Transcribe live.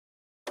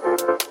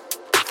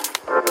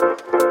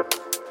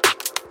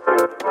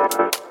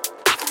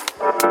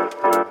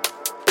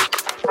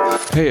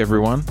Hey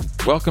everyone,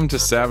 welcome to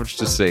Savage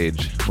to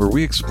Sage, where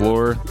we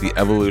explore the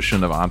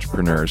evolution of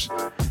entrepreneurs.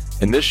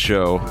 In this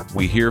show,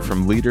 we hear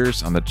from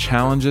leaders on the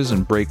challenges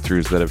and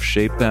breakthroughs that have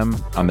shaped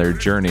them on their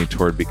journey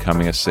toward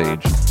becoming a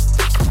sage.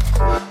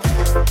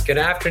 Good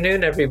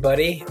afternoon,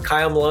 everybody.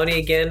 Kyle Maloney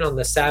again on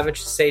the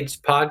Savage to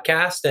Sage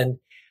podcast, and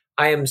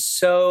I am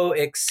so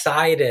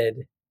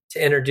excited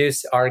to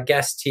introduce our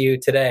guest to you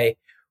today.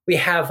 We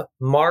have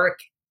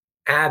Mark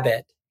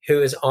Abbott,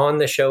 who is on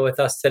the show with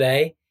us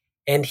today.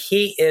 And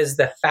he is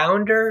the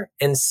founder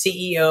and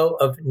CEO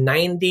of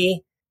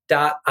 90.io,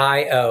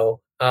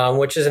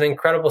 which is an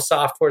incredible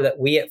software that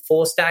we at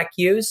FullStack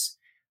use.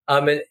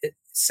 It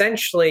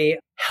essentially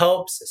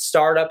helps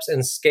startups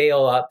and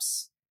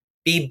scale-ups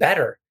be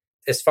better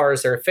as far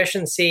as their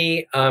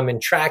efficiency and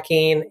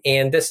tracking.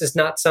 And this is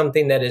not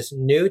something that is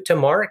new to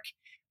Mark.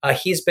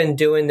 He's been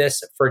doing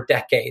this for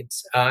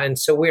decades. And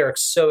so we are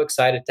so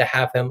excited to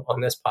have him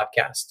on this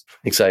podcast.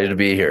 Excited to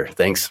be here.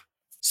 Thanks.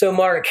 So,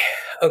 Mark,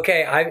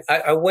 okay,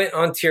 I went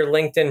onto your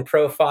LinkedIn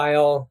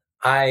profile.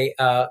 I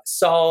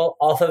saw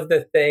all of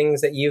the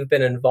things that you've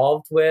been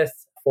involved with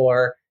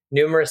for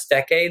numerous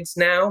decades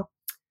now.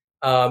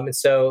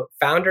 So,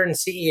 founder and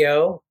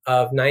CEO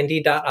of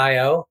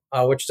 90.io,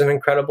 which is an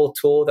incredible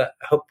tool that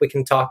I hope we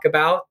can talk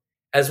about.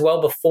 As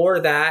well, before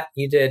that,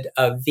 you did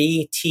a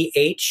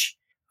VTH,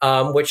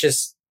 which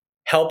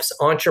helps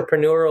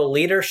entrepreneurial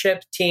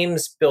leadership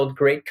teams build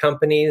great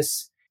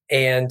companies.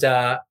 And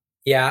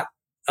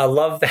I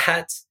love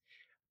that.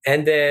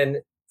 And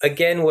then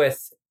again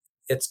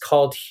it's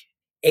called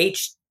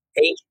HLTX.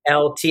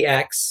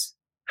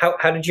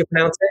 How did you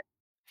pronounce it?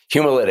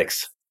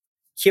 Humalytics.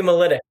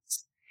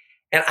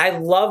 And I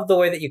love the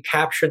way that you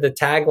captured the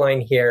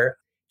tagline here.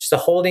 Just a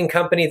holding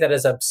company that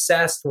is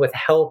obsessed with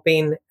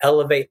helping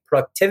elevate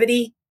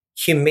productivity,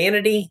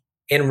 humanity,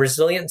 and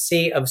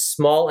resiliency of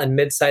small and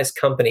mid-sized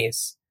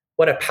companies.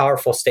 What a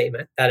powerful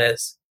statement that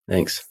is.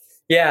 Thanks.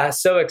 Yeah,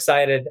 so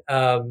excited.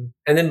 And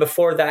then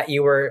before that,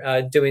 you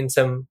were doing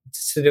some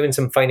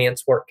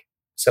finance work.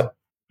 So,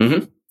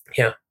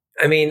 Yeah.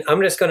 I mean,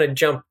 I'm just going to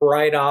jump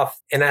right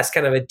off and ask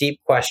kind of a deep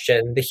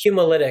question. The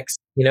Humalytics,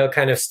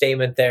 kind of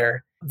statement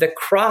there. The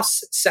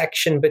cross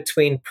section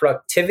between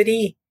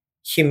productivity,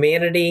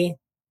 humanity,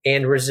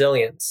 and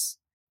resilience.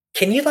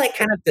 Can you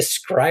kind of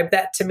describe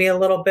that to me a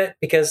little bit?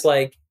 Because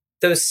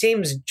those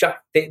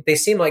they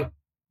seem like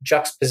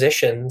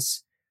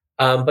juxtapositions.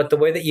 But the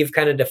way that you've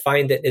kind of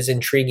defined it is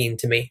intriguing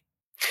to me.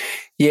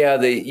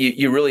 Yeah,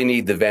 you really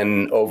need the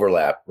Venn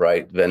overlap,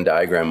 right? Venn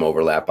diagram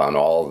overlap on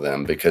all of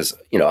them because,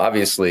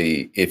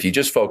 obviously, if you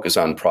just focus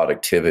on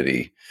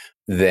productivity,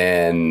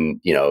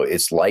 then,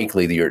 it's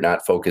likely that you're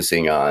not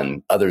focusing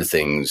on other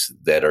things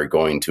that are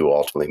going to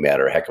ultimately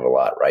matter a heck of a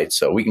lot, right?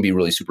 So we can be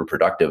really super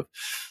productive.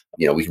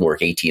 We can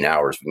work 18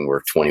 hours, we can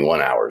work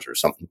 21 hours or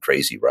something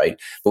crazy, right?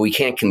 But we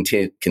can't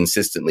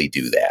consistently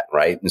do that,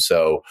 right? And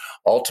so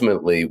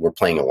ultimately, we're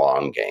playing a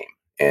long game,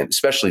 and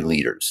especially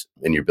leaders.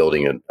 When you're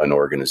building an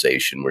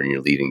organization, when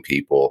you're leading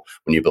people,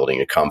 when you're building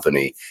a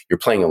company, you're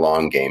playing a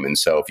long game. And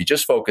so if you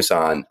just focus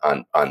on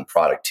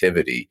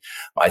productivity,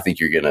 I think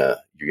you're gonna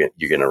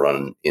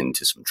run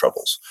into some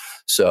troubles.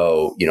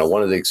 So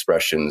one of the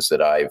expressions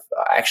that I've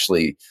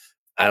actually,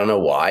 I don't know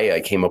why I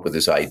came up with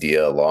this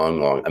idea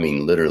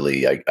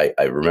literally,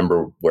 I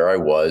remember where I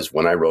was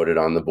when I wrote it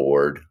on the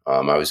board.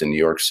 I was in New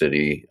York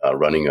City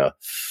running a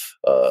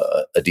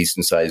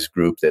decent sized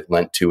group that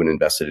lent to and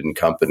invested in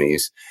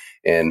companies.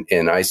 And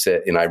I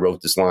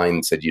wrote this line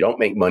and said, you don't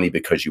make money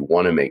because you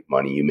want to make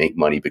money. You make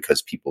money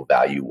because people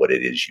value what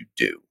it is you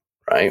do.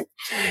 Right.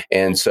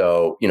 And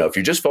so, if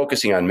you're just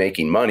focusing on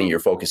making money, you're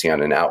focusing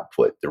on an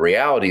output. The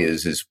reality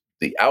is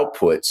the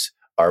outputs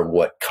are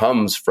what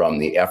comes from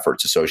the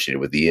efforts associated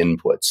with the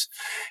inputs.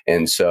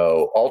 And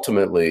so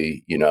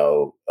ultimately,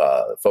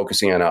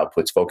 focusing on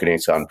outputs, focusing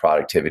on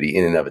productivity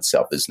in and of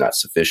itself is not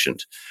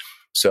sufficient.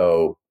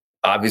 So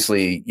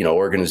obviously,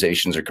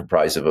 organizations are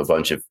comprised of a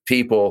bunch of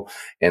people,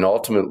 and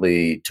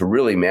ultimately to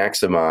really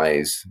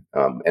maximize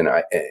and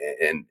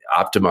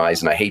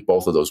optimize, and I hate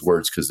both of those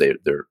words because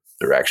they're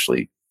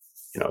actually,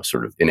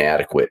 sort of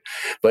inadequate.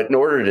 But in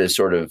order to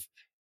sort of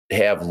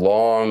have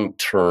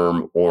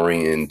long-term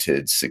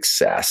oriented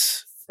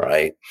success,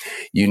 right?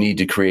 You need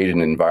to create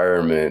an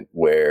environment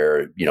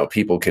where,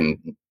 people can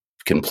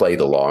play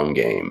the long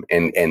game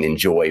and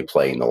enjoy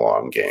playing the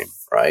long game,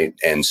 right?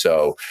 And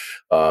so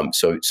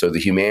the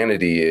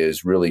humanity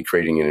is really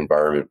creating an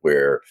environment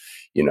where,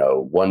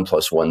 1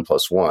 + 1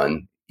 +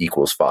 1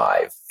 =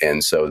 5.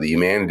 And so the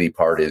humanity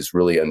part is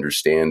really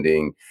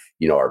understanding,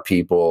 our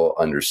people,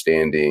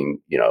 understanding,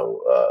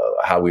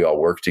 how we all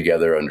work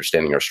together,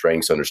 understanding our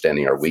strengths,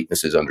 understanding our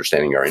weaknesses,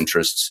 understanding our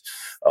interests,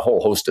 a whole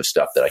host of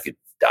stuff that I could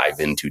dive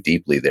into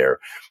deeply there.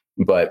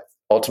 But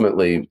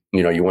ultimately,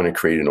 you want to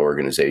create an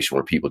organization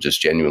where people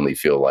just genuinely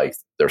feel like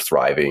they're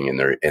thriving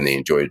and they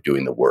enjoy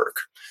doing the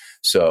work.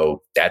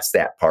 So that's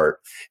that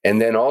part.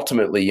 And then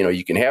ultimately,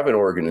 you can have an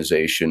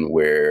organization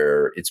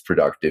where it's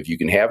productive. You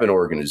can have an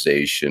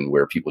organization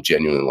where people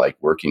genuinely like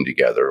working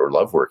together or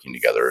love working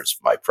together. It's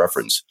my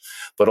preference.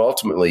 But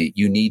ultimately,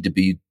 you need to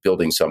be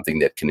building something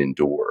that can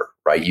endure,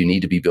 right? You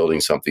need to be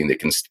building something that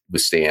can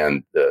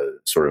withstand the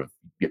sort of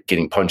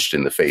getting punched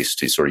in the face,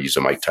 to sort of use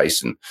a Mike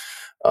Tyson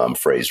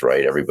phrase,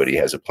 right? Everybody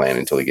has a plan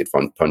until they get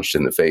punched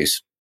in the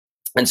face.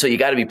 And so you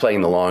got to be playing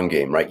the long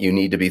game, right? You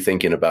need to be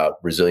thinking about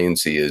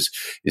resiliency is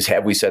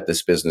have we set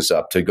this business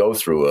up to go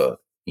through a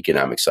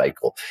economic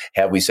cycle?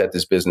 Have we set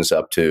this business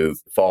up to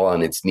fall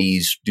on its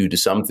knees due to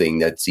something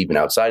that's even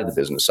outside of the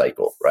business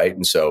cycle, right?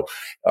 And so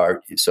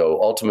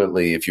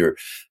ultimately,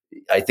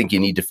 I think you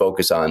need to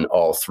focus on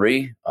all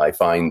three. I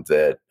find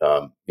that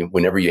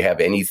whenever you have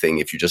anything,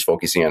 if you're just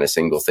focusing on a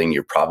single thing,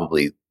 you're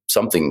probably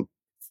something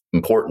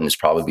important is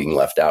probably being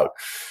left out.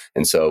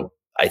 And so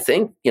I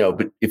think,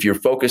 but if you're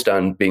focused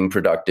on being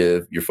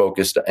productive, you're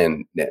focused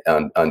on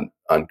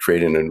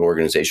creating an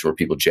organization where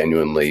people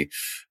genuinely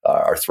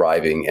are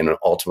thriving, and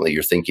ultimately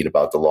you're thinking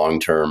about the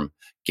long-term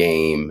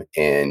game,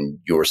 and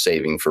you're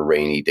saving for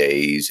rainy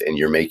days, and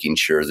you're making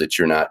sure that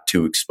you're not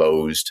too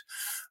exposed,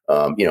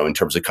 in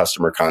terms of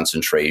customer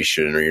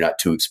concentration, or you're not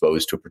too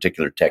exposed to a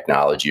particular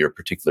technology or a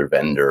particular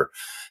vendor,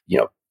 you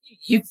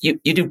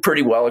do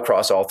pretty well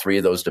across all three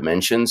of those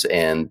dimensions,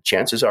 and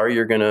chances are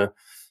you're going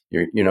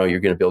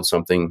to build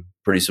something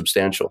pretty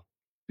substantial.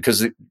 Because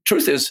the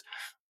truth is,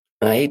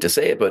 I hate to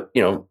say it, but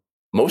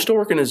most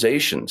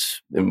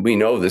organizations, and we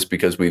know this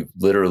because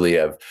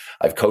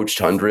I've coached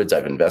hundreds,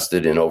 I've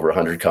invested in over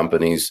 100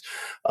 companies.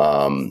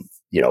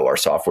 Our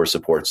software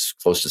supports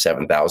close to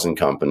 7,000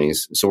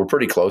 companies, so we're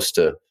pretty close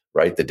to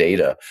the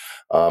data.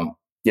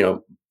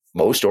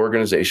 Most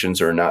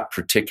organizations are not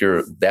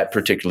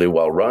particularly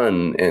well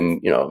run,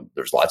 and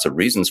there's lots of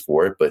reasons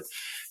for it, but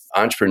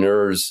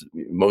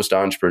most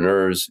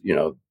entrepreneurs,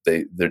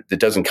 it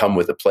doesn't come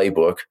with a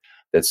playbook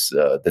that's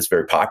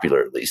very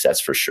popular, at least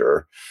that's for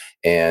sure.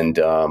 And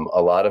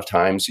a lot of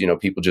times,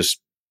 people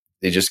just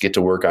get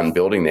to work on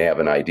building. They have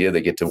an idea,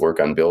 they get to work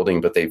on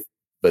building, but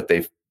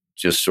they've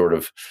just sort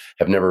of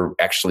have never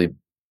actually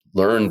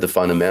learned the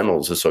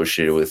fundamentals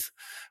associated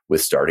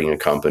with starting a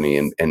company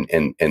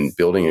and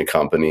building a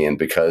company. And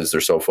because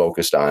they're so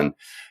focused on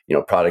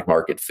product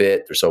market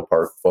fit, they're so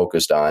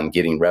focused on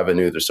getting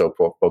revenue, they're so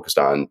focused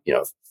on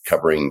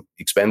covering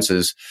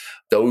expenses,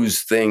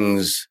 those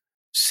things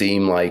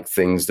seem like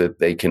things that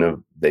they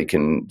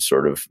can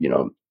sort of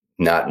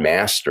not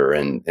master.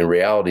 And the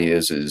reality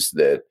is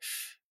that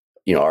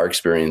our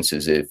experience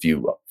is, if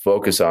you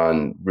focus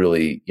on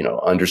really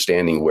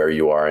understanding where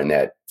you are in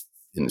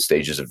the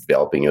stages of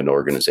developing an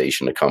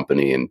organization, a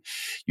company, and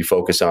you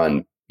focus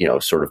on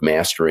sort of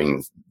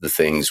mastering the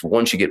things,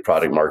 once you get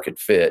product market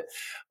fit,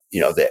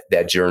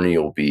 that journey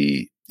will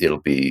be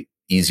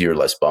easier,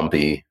 less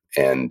bumpy,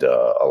 and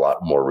a lot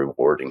more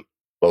rewarding,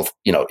 both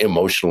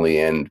emotionally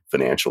and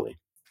financially.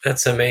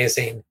 That's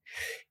amazing.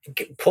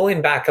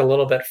 Pulling back a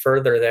little bit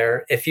further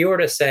there, if you were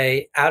to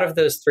say, out of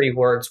those three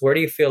words, where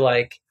do you feel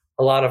like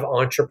a lot of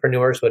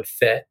entrepreneurs would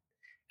fit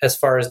as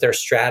far as their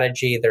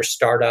strategy, their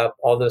startup,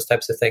 all those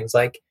types of things?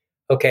 Like,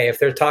 okay, if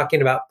they're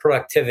talking about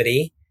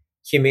productivity,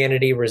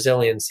 humanity,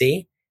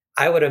 resiliency,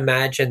 I would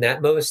imagine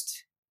that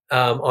most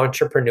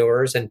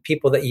entrepreneurs and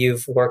people that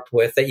you've worked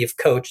with, that you've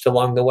coached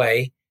along the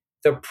way,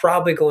 they're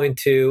probably going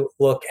to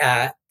look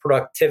at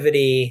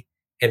productivity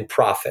and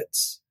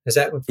profits. Is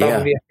that would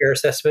probably be a fair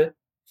assessment?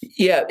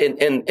 Yeah,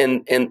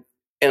 and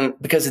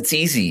because it's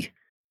easy,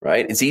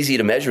 right? It's easy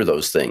to measure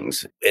those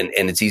things, and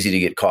it's easy to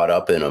get caught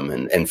up in them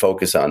and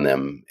focus on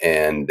them,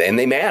 and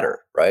they matter,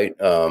 right?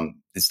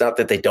 It's not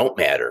that they don't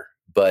matter,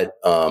 but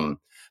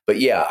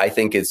yeah, I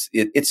think it's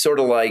sort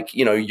of like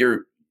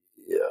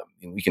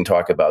we can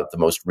talk about the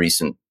most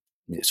recent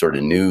sort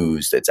of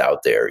news that's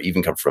out there,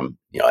 even come from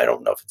I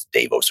don't know if it's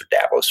Davos or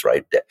Davos,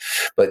 right?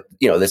 But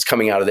that's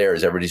coming out of there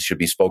is everybody should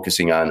be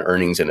focusing on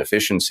earnings and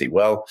efficiency.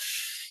 Well,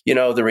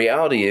 the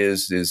reality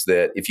is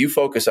that if you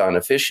focus on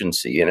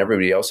efficiency and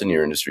everybody else in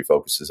your industry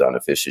focuses on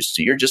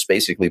efficiency, you're just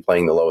basically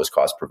playing the lowest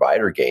cost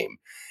provider game.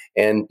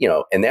 And,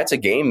 and that's a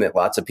game that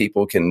lots of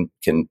people can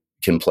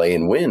play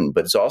and win,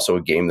 but it's also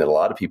a game that a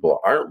lot of people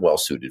aren't well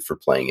suited for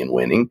playing and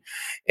winning.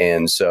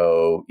 And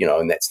so,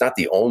 and that's not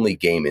the only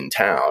game in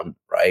town,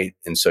 right?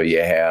 And so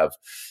you have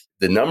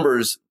the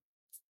numbers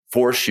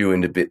force you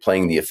into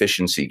playing the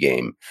efficiency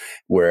game.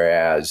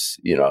 Whereas,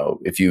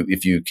 if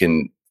you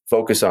can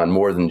focus on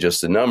more than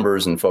just the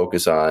numbers and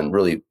focus on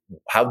really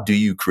how do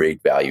you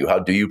create value? How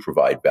do you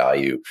provide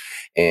value?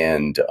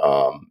 And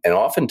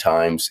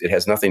oftentimes it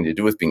has nothing to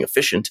do with being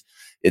efficient.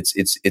 It's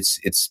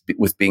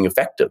with being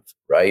effective,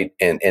 right?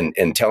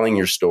 And telling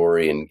your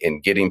story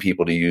and getting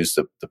people to use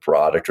the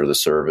product or the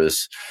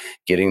service,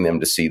 getting them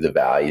to see the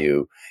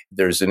value.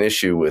 There's an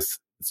issue with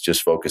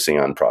just focusing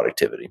on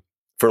productivity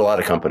for a lot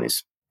of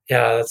companies.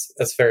 Yeah,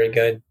 that's very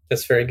good.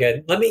 That's very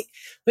good. Let me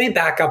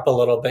back up a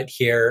little bit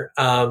here.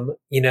 I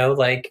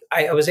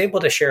was able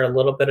to share a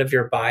little bit of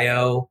your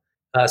bio,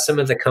 some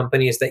of the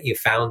companies that you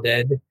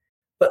founded,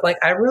 But like,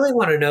 I really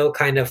want to know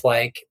kind of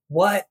like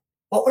what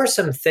were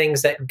some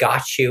things that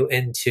got you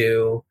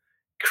into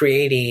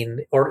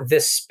creating or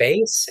this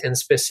space and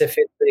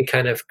specifically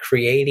kind of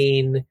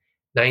creating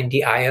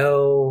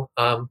 90IO?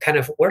 Kind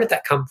of where did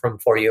that come from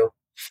for you?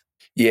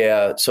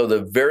 Yeah. So the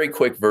very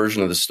quick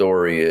version of the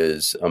story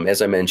is,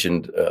 as I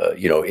mentioned,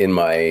 in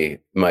my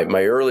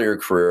earlier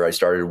career, I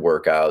started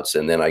workouts,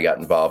 and then I got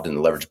involved in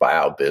the leverage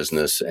buyout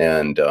business.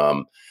 And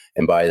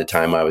by the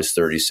time I was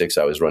 36,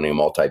 I was running a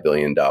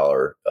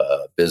multi-billion-dollar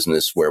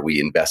business where we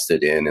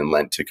invested in and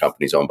lent to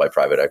companies owned by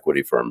private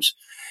equity firms.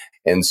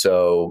 And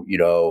so,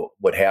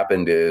 what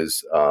happened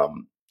is,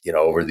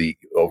 over the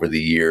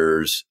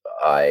years,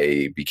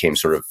 I became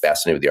sort of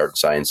fascinated with the art and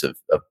science of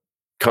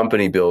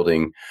company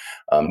building,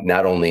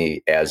 not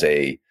only as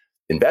a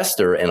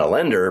investor and a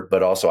lender,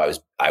 but also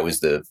I was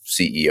the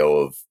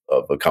CEO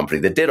of a company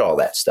that did all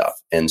that stuff.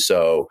 And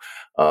so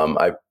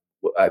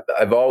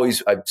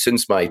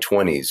since my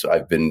 20s,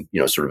 I've been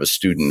sort of a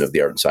student of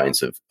the art and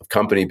science of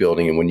company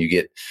building. And when you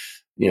get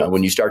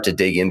when you start to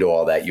dig into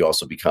all that, you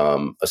also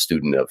become a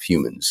student of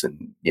humans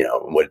and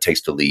what it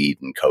takes to lead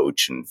and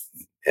coach and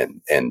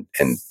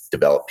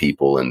develop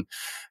people. And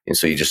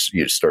so you just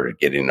started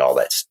getting all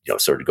that,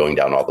 started going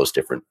down all those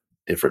different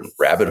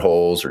rabbit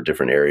holes or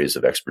different areas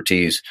of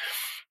expertise.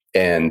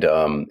 And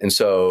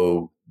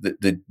so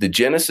the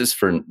genesis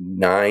for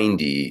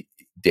 90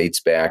 dates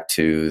back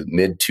to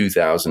mid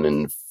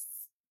 2000s,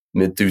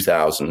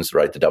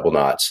 right? The double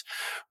knots,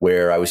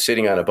 where I was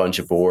sitting on a bunch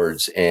of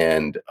boards,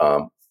 and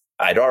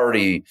I'd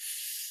already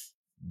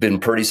been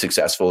pretty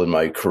successful in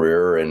my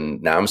career,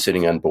 and now I'm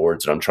sitting on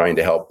boards and I'm trying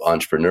to help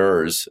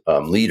entrepreneurs,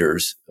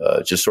 leaders,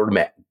 just sort of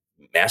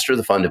master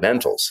the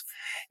fundamentals.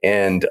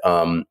 And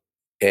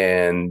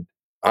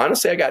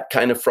honestly, I got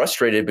kind of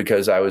frustrated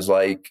because I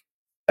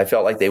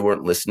felt like they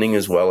weren't listening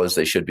as well as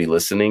they should be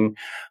listening,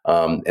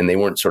 and they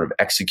weren't sort of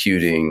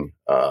executing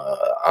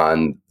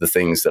on the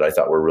things that I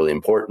thought were really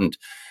important.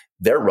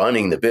 They're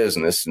running the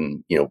business,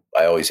 and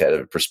I always had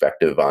a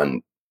perspective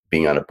on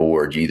being on a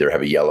board. You either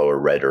have a yellow or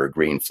red or a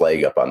green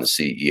flag up on the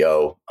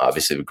CEO.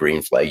 Obviously, a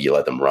green flag, you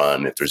let them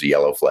run. If there's a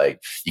yellow flag,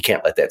 you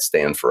can't let that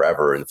stand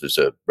forever. And if there's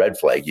a red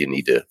flag, you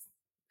need to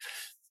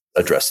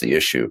address the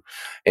issue.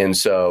 And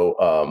so,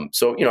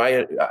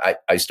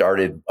 I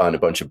started on a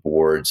bunch of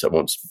boards. I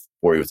won't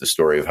bore you with the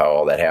story of how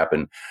all that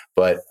happened,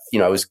 but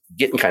I was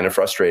getting kind of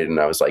frustrated,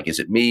 and I was like, is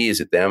it me? Is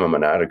it them? Am I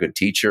not a good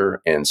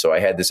teacher? And so I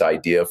had this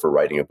idea for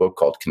writing a book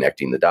called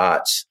Connecting the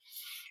Dots.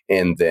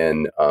 And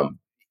then,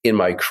 in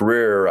my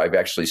career, I've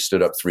actually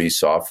stood up 3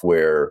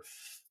 software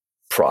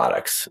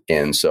products.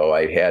 And so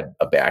I had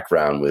a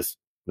background with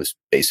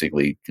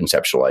basically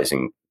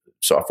conceptualizing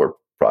software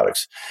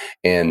products.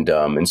 And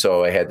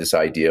so I had this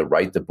idea,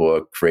 write the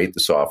book, create the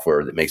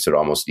software that makes it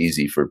almost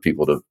easy for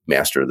people to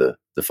master the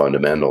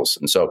fundamentals.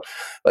 And so,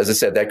 as I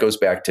said, that goes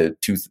back to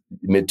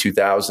mid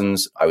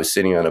 2000s. I was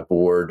sitting on a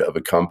board of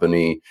a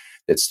company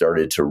that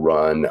started to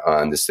run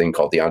on this thing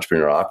called the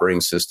Entrepreneur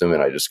Operating System.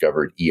 And I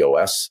discovered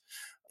EOS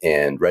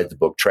and read the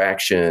book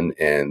Traction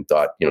and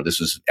thought,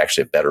 this was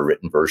actually a better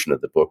written version of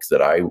the book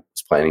that I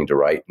was planning to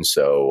write. And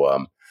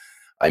so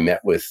I met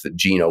with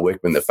Gino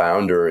Wickman, the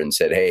founder, and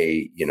said,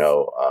 hey,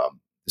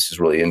 this is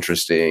really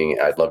interesting.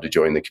 I'd love to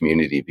join the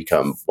community,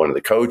 become one of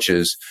the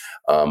coaches.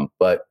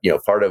 But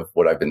part of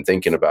what I've been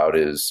thinking about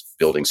is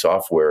building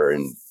software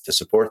and to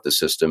support the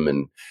system.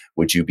 And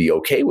would you be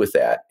okay with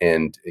that?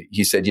 And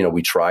he said,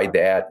 we tried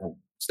that.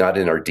 It's not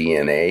in our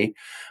DNA.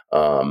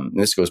 And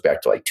this goes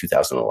back to like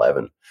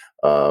 2011.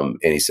 And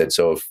he said,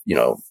 so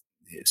you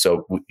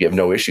have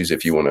no issues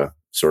if you want to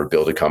sort of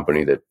build a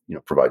company that,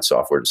 provides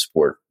software to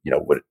support,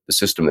 what the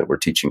system that we're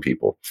teaching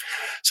people.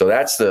 So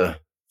that's the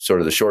sort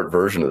of the short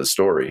version of the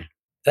story.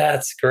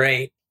 That's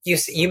great.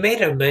 You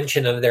made a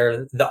mention of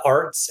the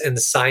arts and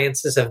the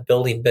sciences of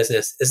building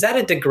business. Is that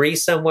a degree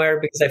somewhere?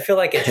 Because I feel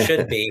like it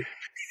should be.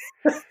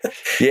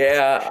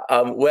 Yeah.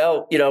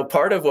 Well,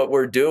 part of what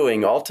we're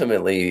doing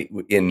ultimately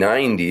in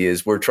 90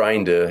 is we're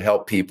trying to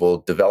help people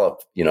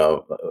develop,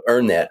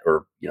 earn that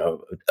or,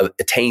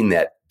 attain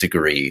that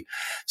degree.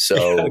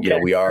 So, Okay.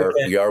 we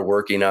are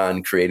working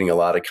on creating a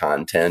lot of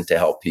content to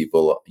help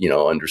people,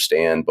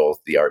 understand both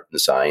the art and the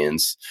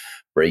science,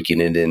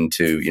 breaking it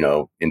into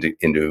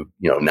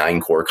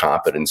 9 core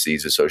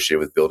competencies associated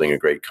with building a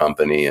great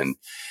company,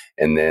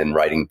 and then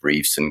writing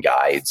briefs and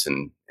guides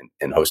and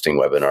hosting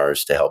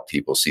webinars to help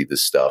people see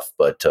this stuff.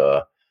 But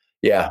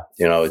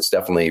it's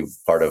definitely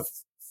part of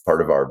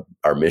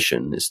our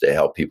mission is to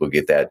help people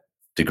get that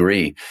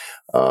degree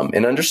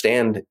and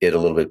understand it a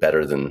little bit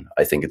better than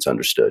I think it's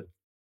understood.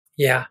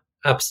 Yeah,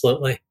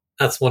 absolutely.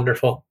 That's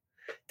wonderful.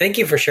 Thank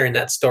you for sharing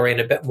that story and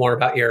a bit more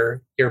about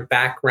your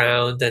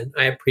background. And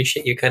I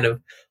appreciate you kind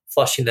of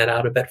flushing that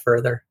out a bit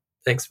further.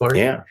 Thanks, Mark.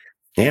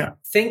 Yeah.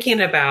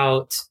 Thinking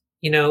about,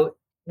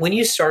 when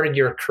you started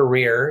your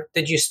career,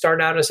 did you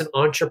start out as an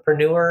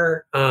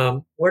entrepreneur?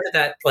 Where did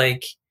that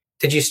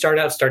did you start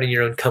out starting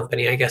your own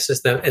company? I guess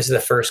is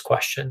the first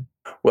question.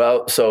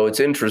 Well, so it's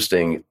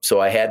interesting.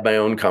 So I had my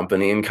own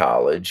company in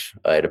college.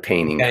 I had a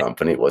painting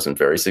company. It wasn't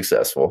very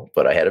successful,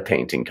 but I had a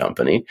painting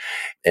company.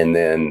 And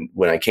then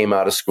when I came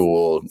out of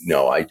school,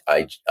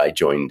 I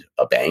joined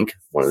a bank,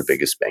 one of the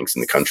biggest banks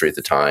in the country at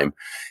the time.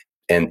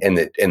 And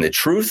the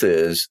truth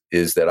is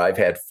that I've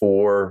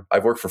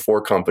worked for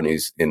 4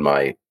 companies in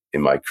my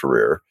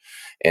career,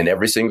 and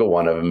every single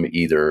one of them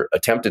either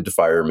attempted to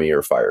fire me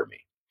or fire me.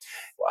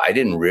 I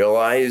didn't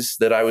realize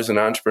that I was an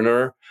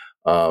entrepreneur,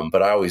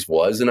 but I always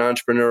was an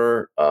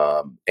entrepreneur.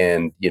 We're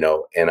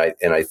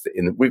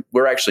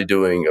actually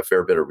doing a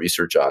fair bit of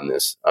research on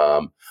this,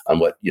 on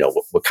what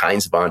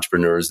kinds of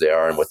entrepreneurs they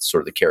are and what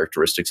sort of the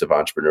characteristics of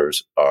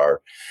entrepreneurs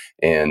are.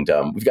 And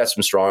we've got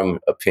some strong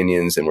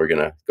opinions, and we're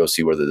going to go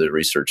see whether the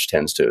research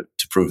tends to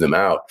prove them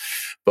out.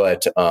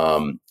 But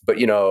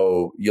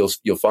you'll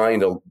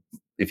find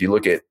if you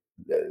look at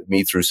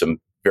me through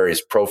some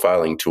various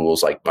profiling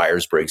tools, like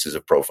Myers-Briggs is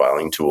a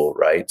profiling tool,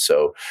 right?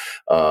 So,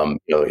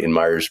 in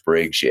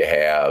Myers-Briggs, you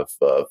have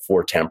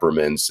 4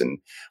 temperaments, and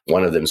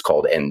one of them is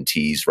called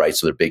NTs, right?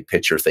 So they're big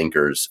picture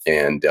thinkers,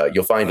 and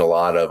you'll find a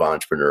lot of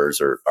entrepreneurs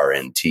are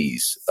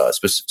NTs,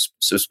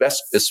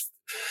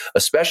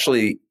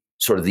 especially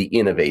sort of the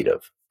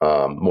innovative.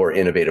 More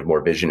innovative,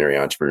 more visionary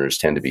entrepreneurs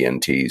tend to be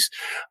NTs.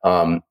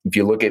 If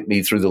you look at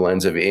me through the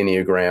lens of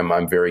Enneagram,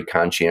 I'm very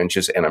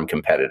conscientious and I'm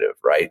competitive,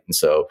 right? And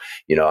so,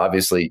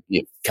 obviously,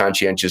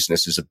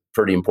 conscientiousness is a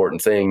pretty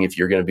important thing. If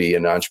you're going to be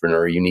an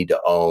entrepreneur, you need to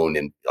own,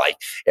 and like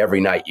every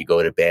night you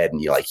go to bed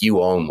and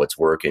you own what's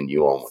working,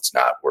 you own what's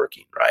not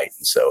working, right?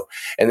 And so,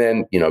 and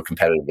then,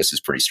 competitiveness is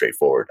pretty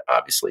straightforward,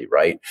 obviously,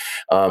 right?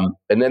 And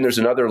then there's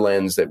another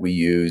lens that we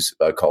use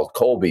called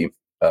Kolbe,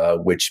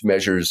 which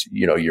measures,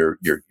 your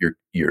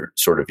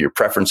sort of your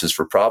preferences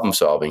for problem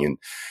solving. And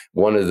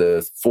one of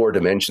the 4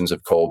 dimensions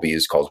of Kolbe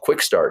is called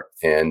Quick Start.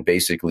 And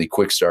basically,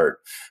 Quick Start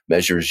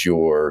measures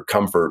your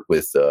comfort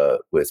with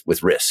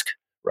risk,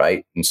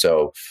 right? And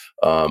so,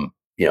 I'm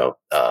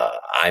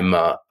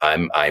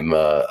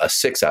a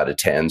 6 out of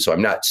 10, so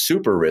I'm not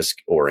super risk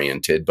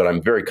oriented, but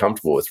I'm very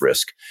comfortable with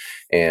risk.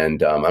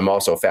 And I'm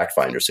also a fact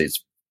finder. So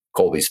it's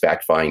Kolbe's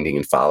fact finding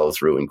and follow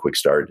through and Quick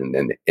Start, and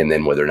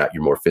then whether or not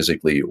you're more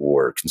physically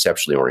or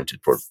conceptually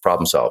oriented toward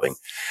problem solving.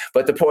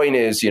 But the point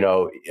is,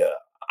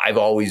 I've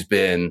always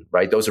been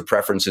right. Those are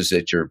preferences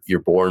that you're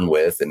born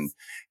with,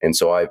 and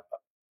so I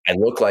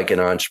look like an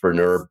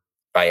entrepreneur.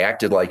 I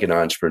acted like an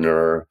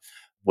entrepreneur.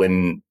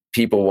 When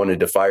people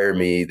wanted to fire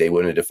me, they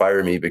wanted to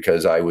fire me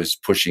because I was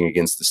pushing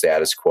against the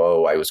status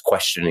quo. I was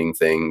questioning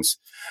things,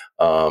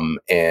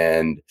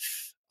 and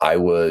I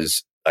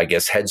was, I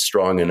guess,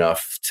 headstrong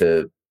enough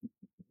to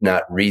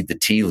not read the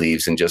tea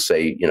leaves and just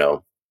say,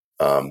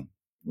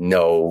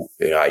 no,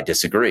 I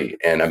disagree.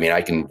 And I mean,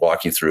 I can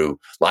walk you through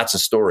lots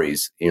of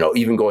stories,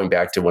 even going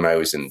back to when I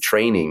was in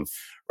training,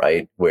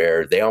 right,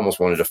 where they almost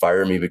wanted to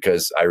fire me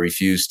because I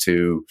refused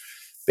to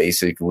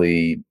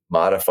basically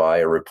modify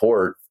a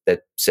report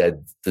that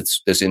said that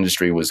this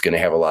industry was going to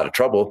have a lot of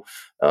trouble.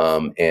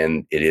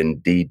 And it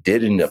indeed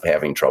did end up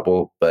having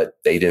trouble, but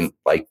they didn't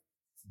like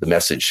the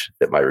message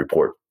that my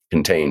report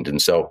contained.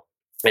 And so,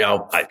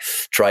 I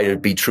try to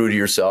be true to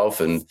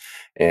yourself, and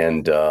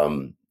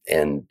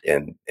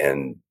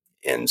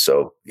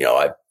so,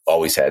 I've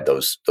always had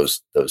those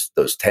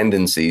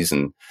tendencies,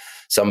 and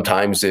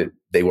sometimes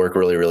they work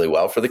really, really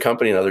well for the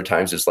company, and other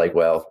times it's like,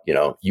 well,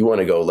 you want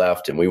to go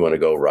left and we want to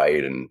go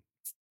right, and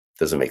it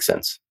doesn't make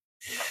sense.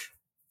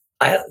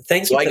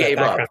 Thanks. So I gave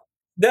up.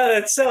 No,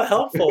 that's so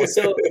helpful.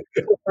 So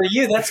for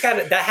you,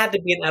 that had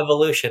to be an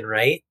evolution,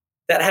 right?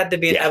 That had to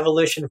be an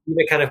evolution for you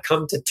to kind of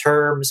come to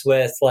terms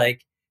with,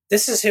 like,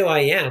 this is who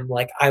I am.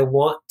 Like, I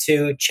want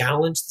to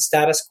challenge the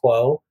status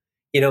quo.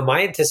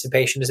 My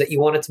anticipation is that you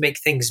wanted to make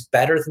things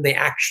better than they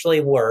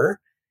actually were.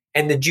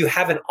 And did you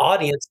have an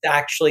audience to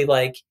actually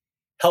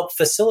help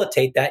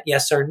facilitate that?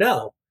 Yes or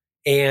no?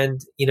 And,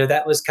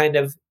 that was kind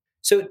of,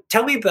 so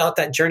tell me about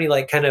that journey,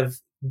 kind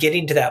of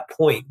getting to that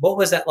point. What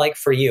was that like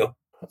for you?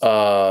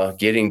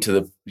 Getting to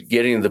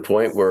the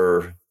point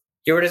where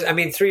you were just,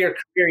 through your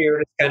career, you were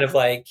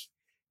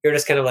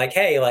just kind of like,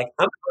 hey, I'm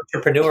an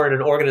entrepreneur in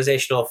an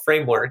organizational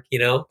framework,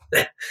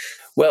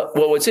 Well,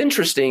 what's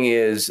interesting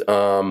is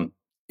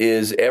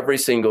every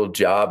single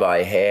job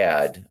I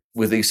had,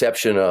 with the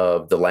exception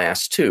of the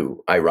last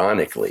 2,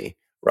 ironically,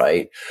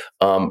 right,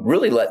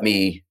 really let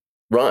me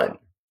run.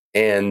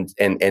 And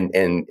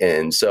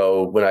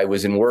so when I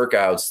was in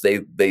workouts,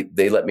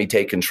 they let me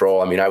take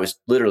control. I was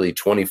literally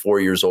 24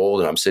 years old,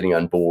 and I'm sitting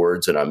on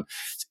boards, and I'm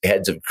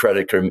heads of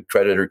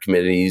creditor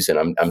committees,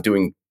 and I'm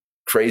doing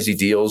crazy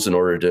deals in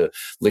order to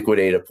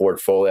liquidate a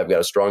portfolio. I've got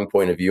a strong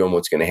point of view on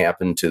what's going to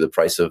happen to the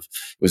price of,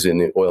 it was in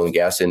the oil and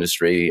gas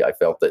industry. I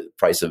felt that the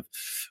price of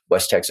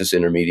West Texas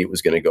Intermediate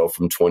was going to go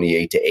from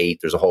 28 to 8.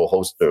 There's a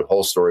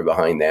whole story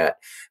behind that.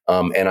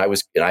 And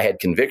I had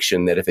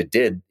conviction that if it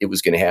did, it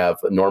was going to have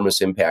enormous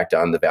impact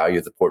on the value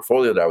of the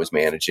portfolio that I was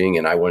managing.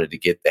 And I wanted to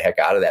get the heck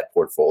out of that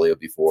portfolio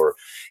before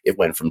it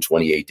went from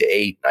 28 to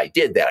 8. And I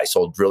did that. I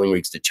sold drilling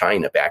rigs to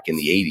China back in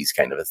the 80s,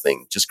 kind of a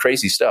thing, just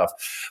crazy stuff.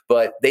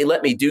 But they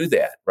let me do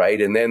that,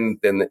 right? And then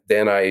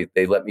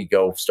they let me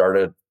go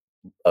start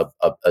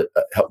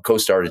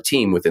co-start a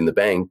team within the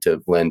bank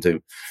to lend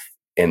to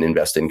and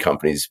invest in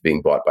companies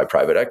being bought by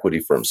private equity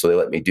firms. So they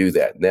let me do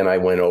that. And then I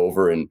went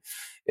over and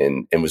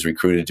was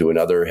recruited to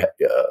another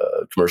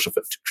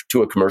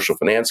commercial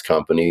finance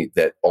company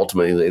that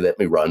ultimately they let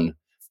me run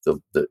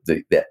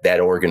that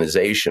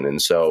organization.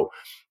 And so,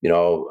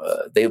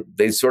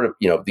 they sort of,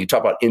 you talk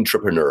about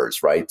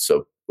entrepreneurs, right?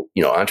 So,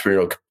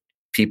 entrepreneurial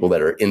people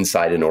that are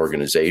inside an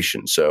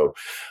organization. So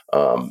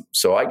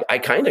I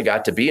kind of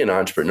got to be an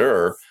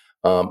entrepreneur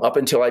up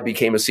until I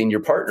became a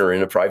senior partner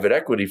in a private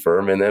equity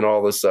firm. And then all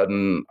of a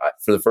sudden,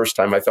 for the first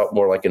time, I felt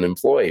more like an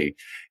employee.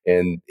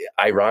 And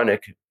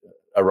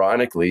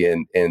ironically,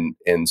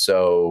 and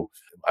so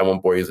I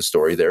won't bore you with the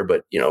story there,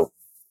 but,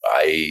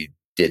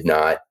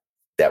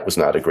 that was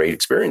not a great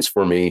experience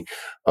for me,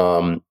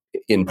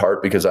 in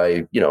part because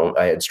I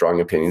had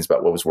strong opinions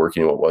about what was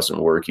working and what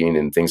wasn't working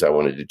and things I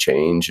wanted to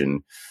change.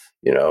 And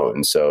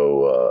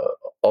so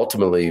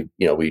ultimately,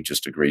 we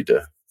just agreed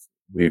to,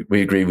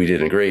 we agreed, we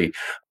didn't agree.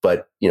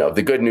 But,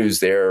 the good news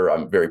there,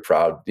 I'm very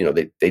proud,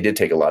 they did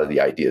take a lot of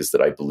the ideas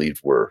that I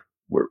believed were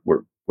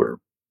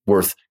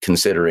worth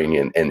considering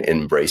and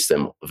embrace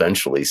them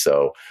eventually.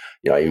 So,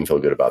 I even feel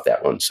good about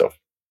that one. So,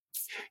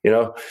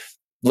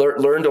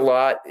 learned a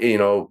lot,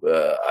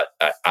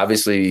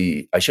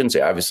 obviously, I shouldn't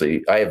say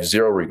obviously, I have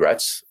zero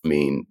regrets. I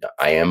mean,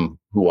 I am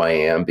who I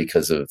am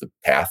because of the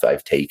path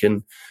I've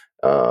taken.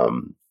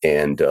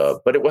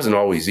 But it wasn't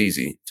always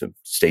easy, to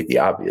state the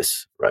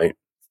obvious, right?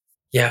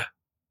 Yeah.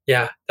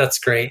 That's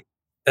great.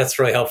 That's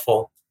really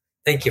helpful.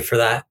 Thank you for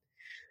that.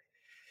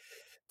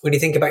 When you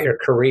think about your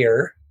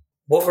career,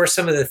 what were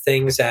some of the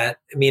things that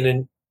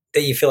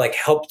you feel like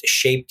helped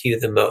shape you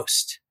the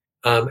most,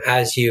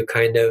 as you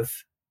kind of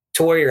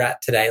to where you're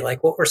at today?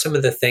 Like, what were some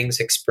of the things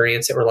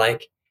experienced that were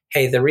like,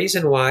 hey, the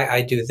reason why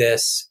I do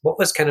this, what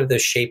was kind of the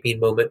shaping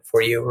moment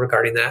for you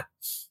regarding that?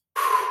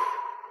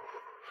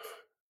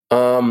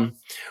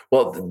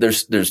 Well,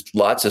 there's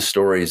lots of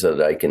stories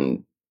that I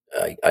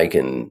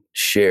can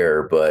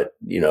share, but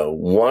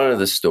one of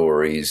the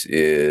stories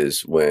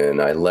is when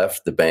I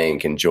left the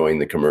bank and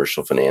joined the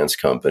commercial finance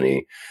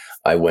company.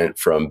 I went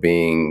from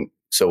when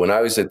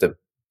I was at the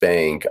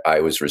bank,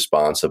 I was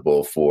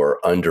responsible for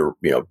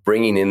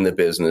bringing in the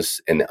business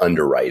and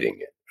underwriting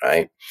it,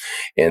 right?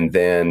 And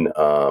then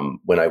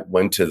when I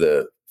went to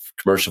the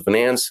commercial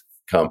finance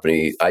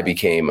company, I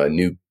became a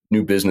new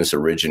business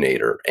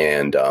originator,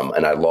 and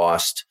I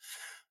lost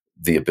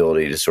the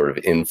ability to sort of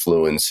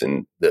influence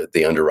and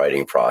the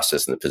underwriting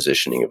process and the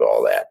positioning of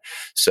all that.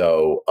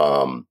 So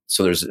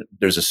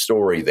there's a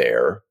story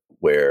there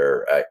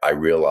where I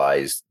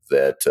realized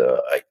that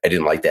I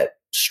didn't like that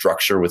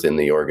structure within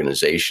the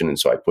organization, and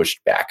so I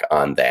pushed back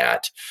on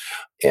that.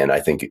 And I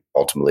think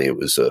ultimately it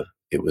was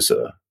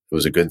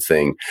a good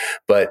thing.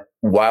 But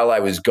while I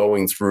was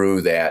going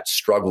through that,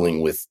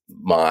 struggling with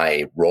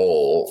my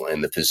role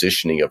and the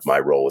positioning of my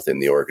role within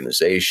the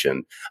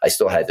organization, I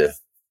still had to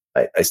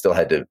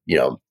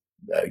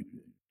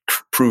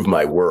prove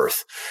my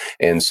worth.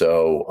 And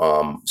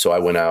so I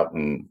went out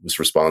and was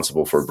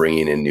responsible for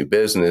bringing in new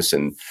business.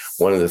 And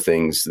one of the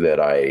things that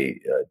I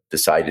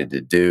decided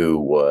to do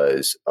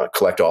was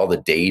collect all the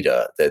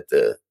data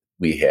that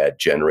we had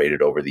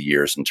generated over the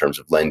years in terms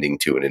of lending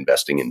to and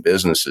investing in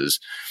businesses,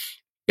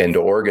 and to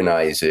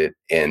organize it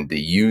and to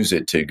use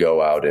it to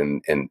go out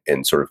and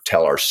sort of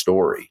tell our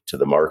story to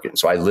the market. And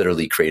so I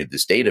literally created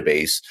this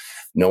database.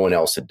 No one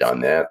else had done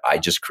that. I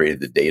just created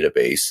the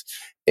database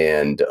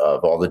and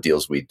of all the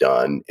deals we'd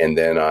done. And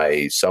then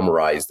I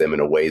summarized them in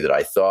a way that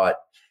I thought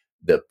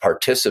the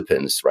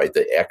participants, right,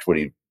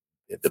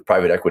 the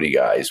private equity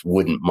guys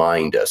wouldn't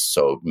mind us.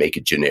 So make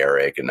it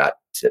generic and not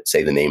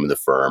say the name of the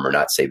firm or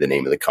not say the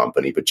name of the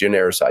company, but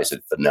genericize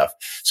it enough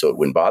so it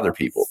wouldn't bother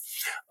people.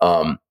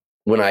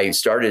 When I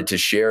started to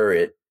share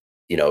it,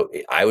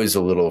 I was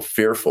a little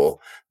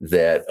fearful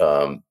that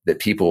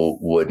people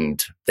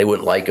wouldn't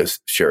like us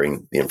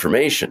sharing the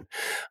information.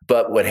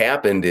 But what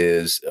happened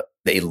is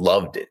they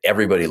loved it.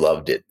 Everybody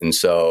loved it. And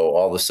so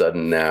all of a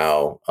sudden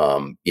now,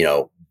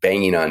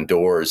 banging on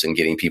doors and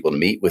getting people to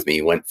meet with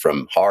me went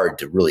from hard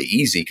to really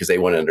easy because they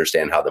want to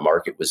understand how the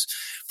market was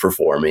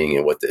performing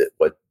and what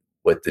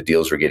the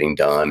deals were getting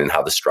done and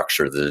how the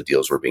structure of the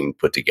deals were being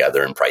put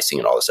together and pricing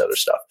and all this other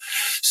stuff.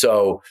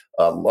 So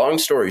long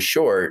story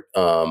short,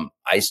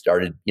 I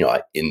started,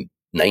 in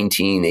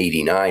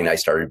 1989, I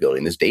started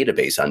building this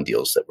database on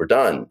deals that were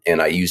done,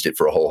 and I used it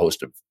for a whole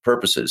host of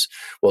purposes.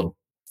 Well,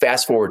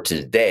 fast forward to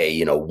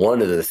today,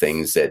 one of the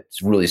things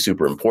that's really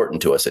super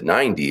important to us at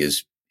 90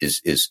 is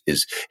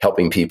is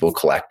helping people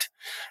collect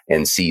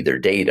and see their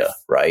data,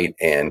 right?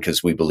 And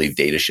because we believe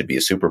data should be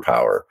a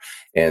superpower.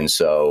 And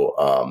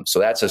so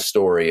that's a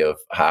story of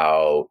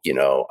how,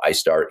 I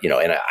start, and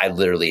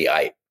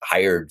I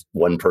hired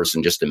one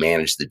person just to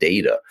manage the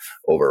data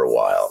over a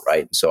while,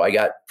 right? So I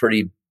got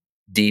pretty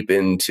deep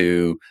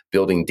into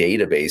building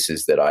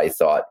databases that I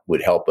thought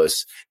would help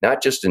us,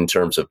 not just in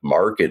terms of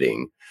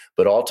marketing,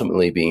 but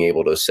ultimately being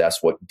able to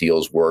assess what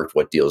deals worked,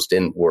 what deals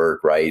didn't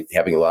work, right?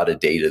 Having a lot of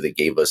data that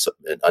gave us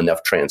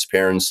enough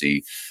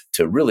transparency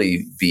to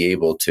really be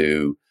able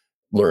to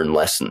learn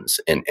lessons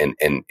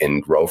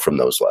and grow from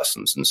those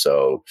lessons. And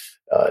so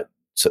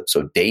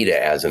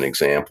data, as an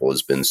example,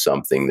 has been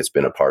something that's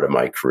been a part of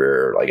my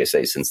career, like I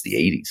say, since the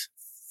 80s.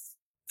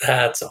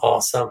 That's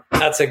awesome.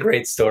 That's a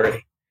great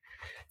story.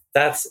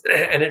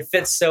 And it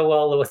fits so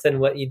well within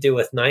what you do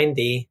with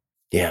 9D.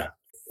 Yeah.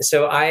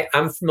 So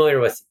I'm familiar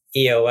with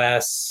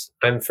EOS.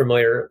 I'm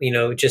familiar,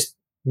 just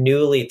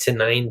newly to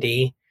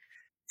 9D.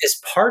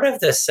 Is part of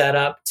the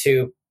setup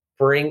to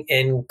bring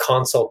in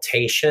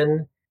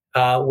consultation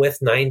with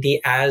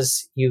 9D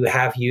as you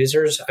have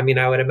users? I mean,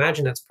 I would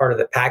imagine that's part of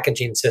the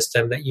packaging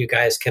system that you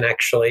guys can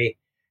actually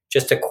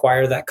just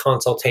acquire that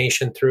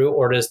consultation through,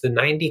 or does the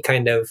 9D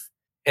kind of,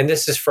 and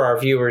this is for our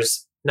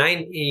viewers,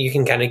 you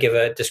can kind of give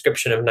a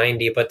description of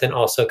 9D, but then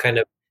also kind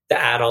of the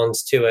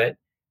add-ons to it.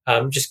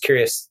 Just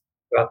curious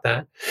about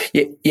that.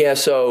 Yeah.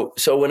 So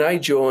when I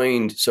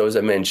joined, as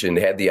I mentioned,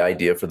 had the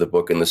idea for the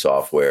book and the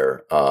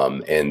software,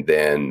 and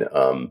then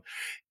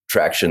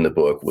Traction, the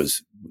book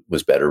was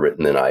better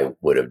written than I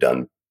would have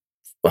done.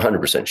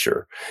 100%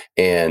 sure.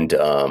 And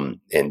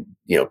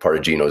part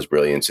of Gino's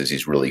brilliance is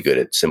he's really good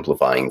at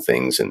simplifying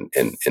things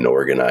and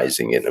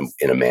organizing it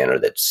in a manner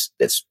that's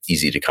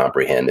easy to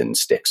comprehend and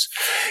sticks.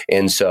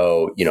 And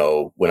so,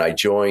 when I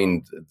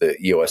joined the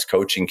EOS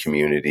coaching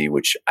community,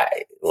 which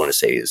I want to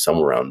say is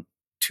somewhere around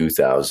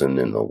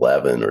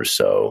 2011 or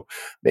so,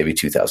 maybe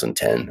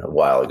 2010, a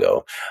while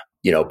ago.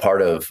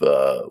 Part of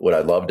what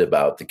I loved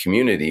about the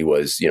community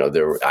was,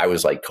 I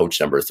was like coach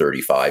number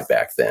 35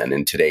 back then.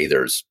 And today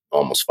there's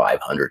almost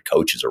 500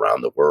 coaches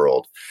around the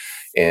world.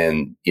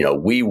 And,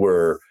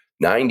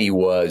 9D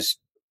was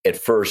at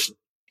first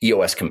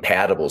EOS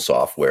compatible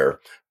software,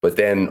 but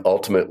then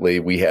ultimately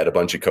we had a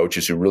bunch of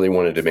coaches who really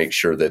wanted to make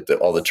sure that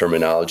all the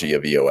terminology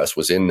of EOS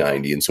was in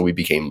 9D. And so we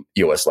became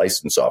EOS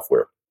licensed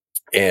software.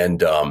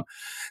 And,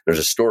 there's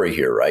a story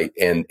here, right?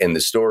 And the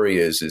story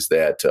is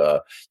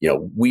that,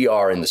 we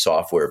are in the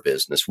software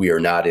business. We are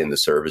not in the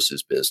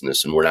services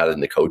business, and we're not in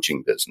the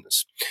coaching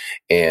business.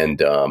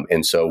 And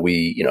so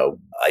we,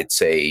 I'd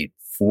say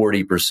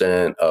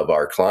 40% of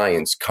our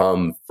clients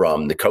come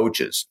from the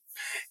coaches.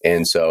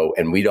 And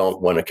we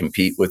don't want to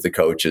compete with the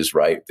coaches,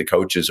 right? The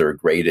coaches are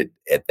great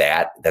at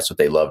that. That's what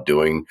they love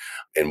doing.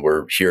 And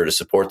we're here to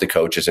support the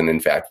coaches. And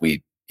in fact,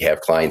 we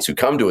have clients who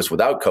come to us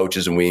without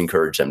coaches, and we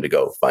encourage them to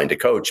go find a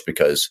coach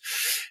because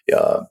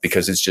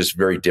it's just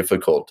very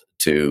difficult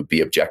to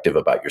be objective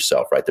about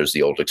yourself, right? There's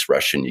the old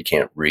expression, you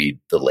can't read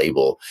the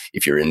label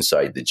if you're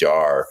inside the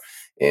jar.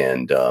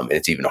 And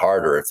it's even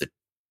harder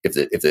if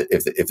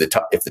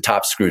the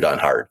top's screwed on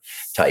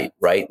tight,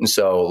 right? And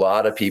so a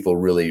lot of people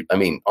really,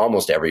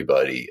 almost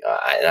everybody,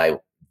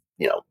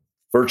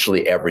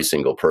 virtually every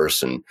single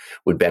person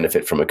would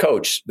benefit from a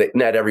coach.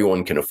 Not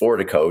everyone can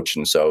afford a coach.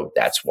 And so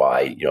that's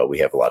why, we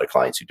have a lot of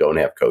clients who don't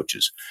have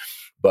coaches.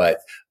 But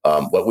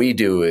what we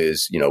do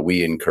is,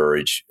 we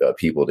encourage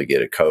people to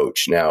get a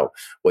coach. Now,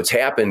 what's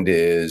happened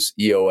is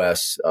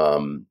EOS,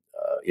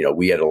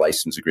 we had a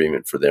license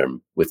agreement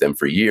with them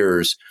for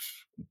years.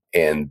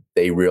 And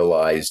they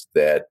realized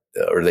that,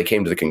 or they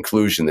came to the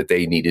conclusion that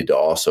they needed to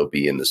also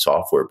be in the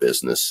software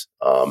business.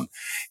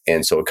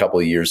 And so a couple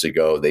of years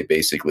ago, they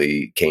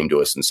basically came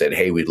to us and said,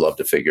 hey, we'd love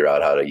to figure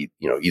out how to,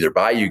 either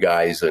buy you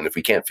guys. And if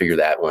we can't figure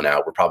that one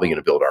out, we're probably going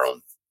to build our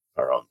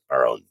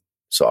own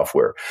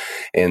software.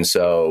 And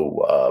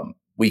so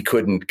we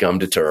couldn't come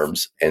to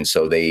terms. And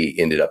so they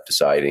ended up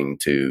deciding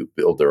to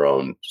build their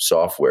own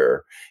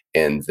software.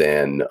 And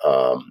then,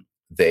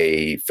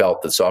 they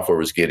felt that software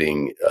was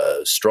getting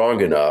strong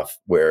enough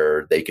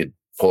where they could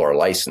pull our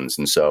license.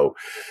 And so,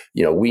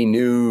 we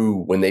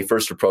knew when they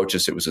first approached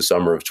us, it was the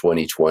summer of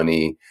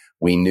 2020.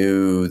 We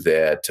knew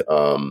that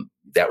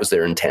that was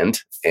their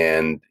intent.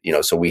 And,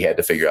 so we had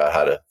to figure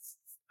out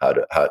how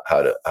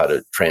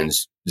to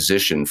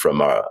transition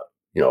from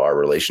our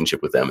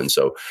relationship with them. And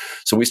so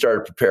we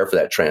started to prepare for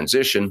that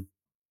transition.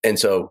 And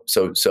so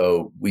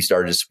we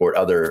started to support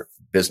other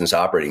business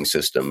operating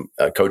system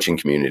coaching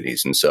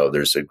communities. And so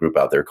there's a group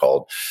out there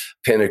called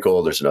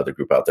Pinnacle. There's another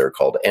group out there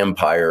called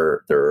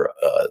Empire.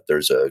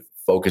 There's a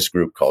focus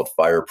group called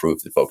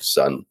Fireproof that focuses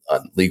on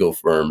legal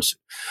firms,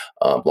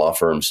 law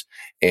firms.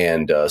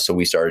 And so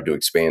we started to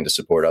expand to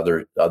support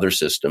other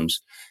systems.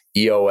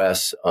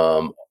 EOS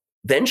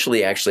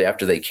eventually, actually,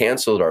 after they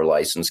canceled our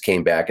license,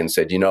 came back and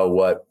said, you know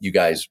what, you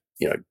guys,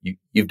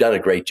 you've done a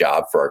great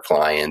job for our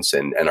clients,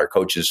 and our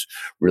coaches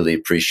really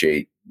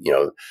appreciate,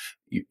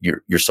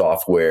 your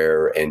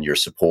software and your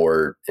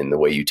support and the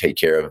way you take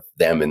care of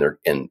them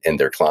and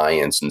their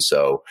clients. And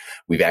so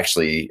we've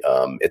actually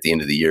at the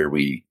end of the year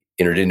we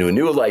entered into a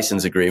new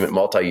license agreement,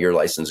 multi-year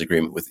license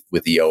agreement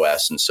with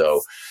EOS. And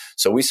so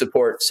we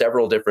support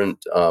several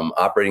different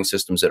operating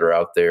systems that are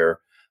out there.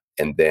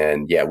 And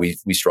then, we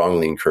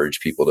strongly encourage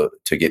people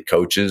to get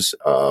coaches,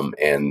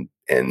 and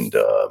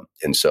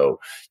so,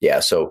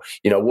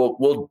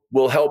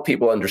 we'll help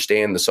people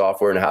understand the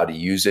software and how to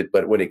use it.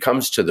 But when it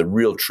comes to the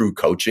real true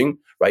coaching,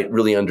 right,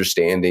 really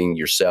understanding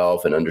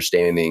yourself and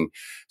understanding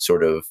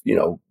sort of,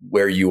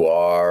 where you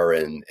are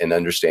and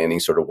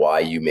understanding sort of why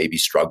you may be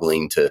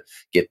struggling to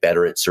get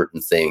better at certain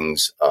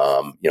things.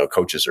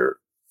 Coaches are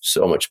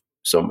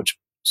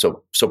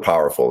so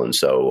powerful. And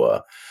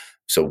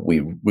so we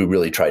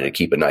really try to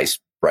keep a nice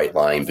bright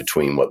line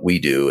between what we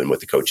do and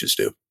what the coaches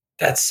do.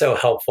 That's so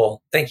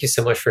helpful. Thank you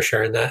so much for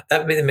sharing that.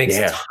 That makes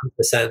a ton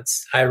of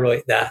sense.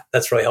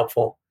 That's really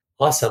helpful.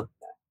 Awesome.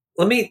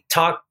 Let me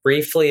talk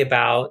briefly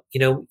about,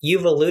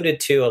 you've alluded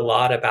to a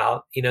lot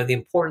about, the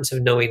importance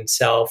of knowing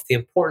self, the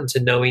importance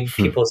of knowing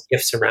people's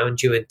gifts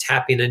around you and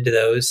tapping into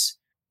those.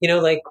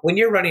 Like when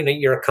you're running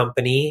your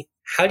company,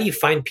 how do you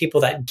find people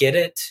that get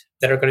it,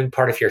 that are going to be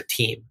part of your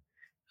team?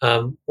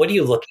 What are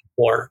you looking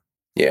for?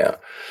 Yeah.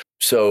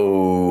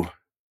 So,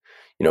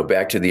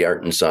 back to the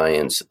art and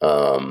science,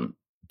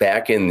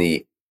 back in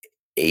the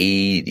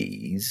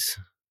 80s,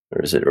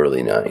 or is it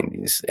early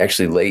 90s?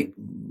 Actually,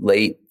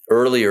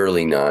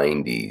 early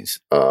 90s,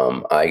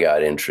 I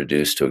got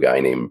introduced to a guy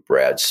named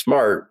Brad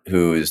Smart,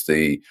 who is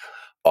the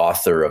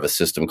author of a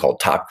system called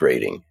Top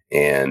Grading.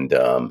 And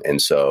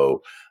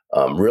so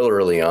real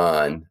early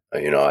on,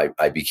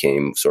 I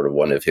became sort of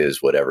one of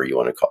his, whatever you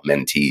want to call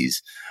mentees.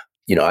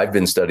 I've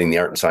been studying the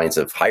art and science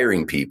of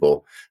hiring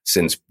people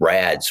since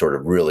Brad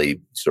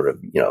really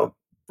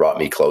brought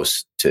me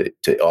close to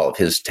all of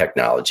his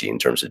technology in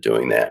terms of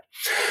doing that.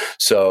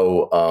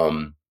 So,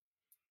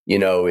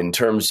 in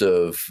terms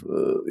of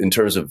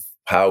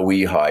how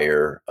we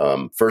hire,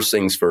 first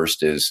things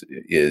first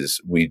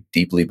is we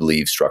deeply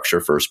believe structure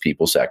first,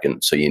 people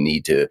second. So you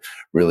need to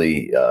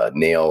really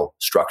nail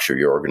structure,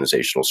 your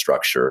organizational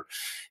structure.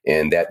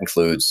 And that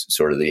includes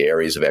sort of the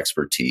areas of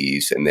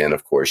expertise. And then,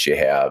 of course, you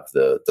have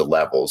the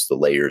levels, the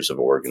layers of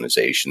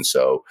organization.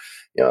 So,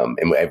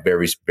 and we have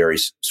very, very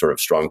sort of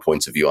strong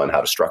points of view on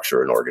how to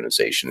structure an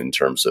organization in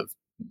terms of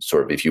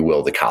sort of, if you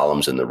will, the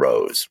columns and the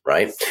rows,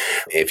 right?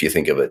 If you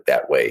think of it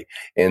that way.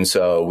 And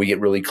so we get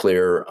really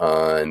clear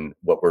on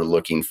what we're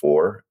looking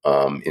for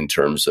in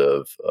terms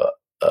of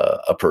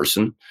a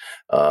person.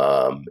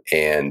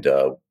 And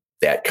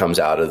that comes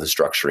out of the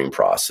structuring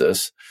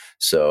process.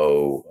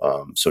 So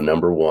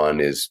number one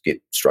is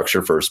get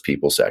structure first,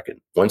 people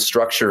second. Once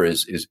structure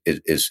is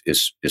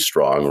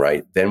strong,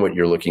 right? Then what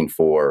you're looking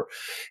for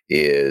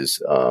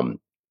is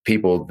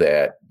people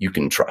that you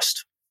can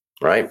trust,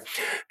 right?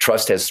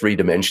 Trust has 3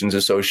 dimensions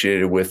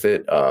associated with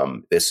it.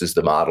 This is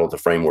the model, the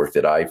framework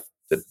that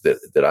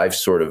I've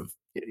sort of,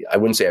 I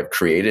wouldn't say I've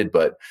created,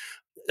 but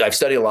I've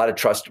studied a lot of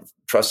trust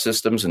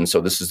systems, and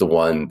so this is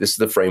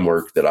the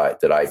framework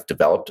that I've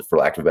developed, for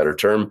lack of a better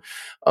term.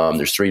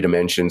 There's 3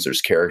 dimensions.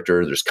 There's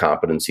character, there's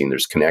competency, and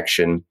there's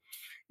connection.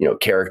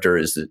 Character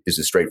is the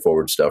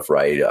straightforward stuff,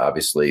 right?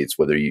 Obviously, it's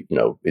whether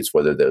it's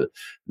whether the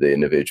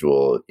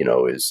individual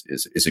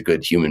is a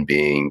good human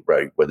being,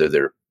 right? Whether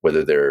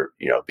they're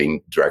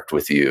being direct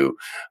with you,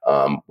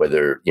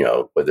 whether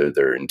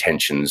their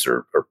intentions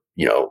are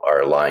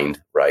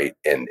aligned, right,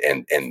 and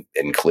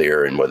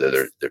clear, and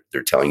whether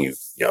they're telling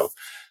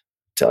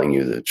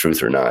you the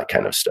truth or not,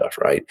 kind of stuff,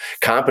 right?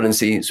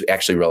 Competency is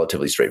actually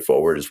relatively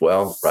straightforward as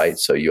well, right?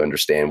 So you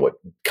understand what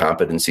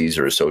competencies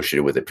are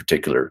associated with a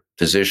particular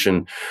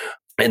position.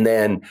 And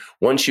then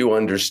once you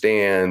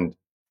understand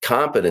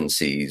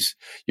competencies,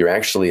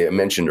 I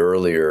mentioned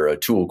earlier a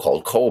tool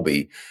called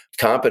Kolbe.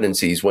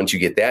 Competencies, once you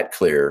get that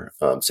clear,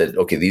 said,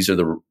 okay, these are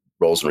the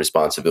roles and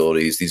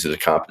responsibilities. These are the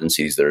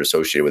competencies that are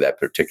associated with that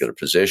particular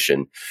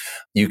position.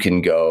 You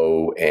can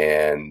go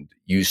and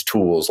use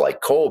tools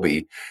like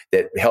Kolbe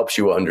that helps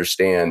you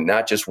understand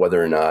not just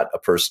whether or not a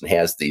person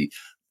has the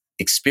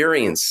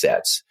experience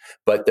sets,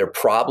 but their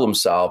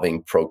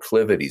problem-solving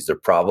proclivities, their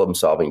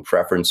problem-solving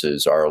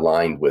preferences are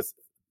aligned with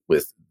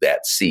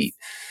that seat.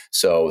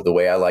 So the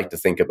way I like to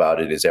think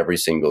about it is every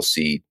single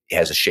seat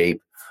has a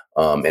shape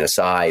and a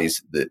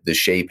size. The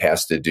shape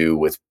has to do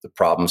with the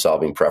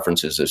problem-solving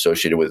preferences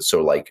associated with it.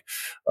 So like,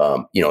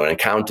 an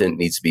accountant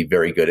needs to be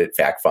very good at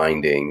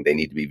fact-finding. They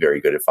need to be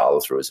very good at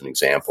follow-through, as an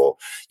example.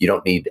 You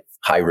don't need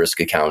high-risk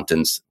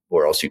accountants,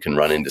 or else you can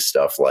run into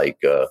stuff like,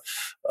 go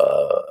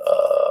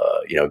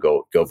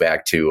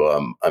back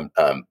to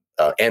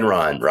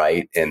Enron,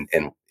 right?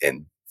 And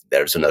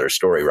there's another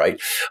story,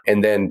 right?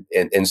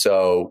 And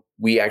so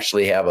we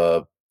actually have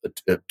a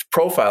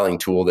profiling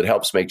tool that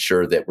helps make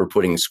sure that we're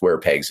putting square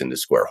pegs into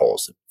square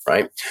holes,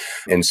 right?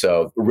 And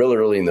so really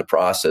early in the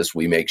process,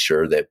 we make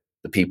sure that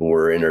the people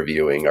we're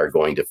interviewing are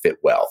going to fit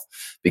well.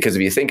 Because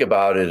if you think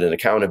about it, an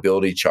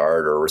accountability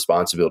chart or a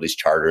responsibilities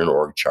chart or an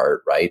org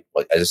chart, right?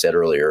 Like, as I said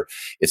earlier,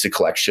 it's a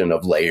collection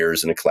of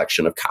layers and a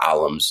collection of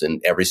columns.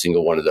 And every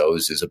single one of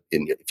those is,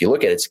 if you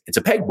look at it, it's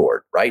a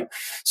pegboard, right?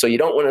 So you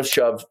don't want to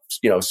shove,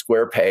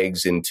 square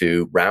pegs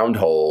into round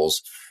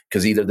holes,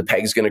 because either the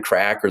peg's going to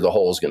crack or the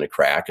hole's going to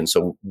crack. And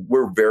so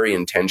we're very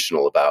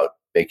intentional about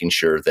making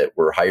sure that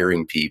we're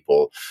hiring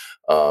people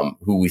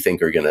who we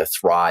think are going to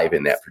thrive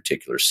in that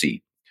particular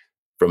seat,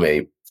 from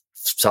a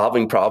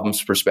solving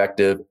problems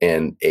perspective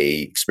and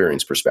a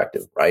experience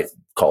perspective, right?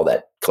 Call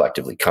that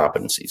collectively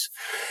competencies.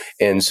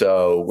 And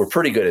so we're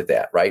pretty good at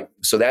that, right?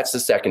 So that's the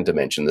second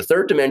dimension. The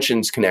third dimension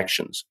is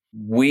connections.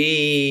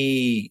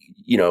 When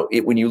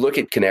you look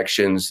at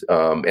connections,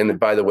 and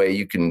by the way,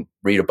 you can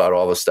read about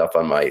all the stuff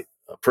on my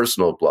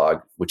personal blog,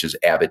 which is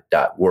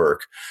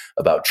abbott.work,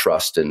 about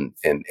trust and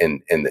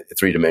the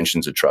three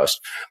dimensions of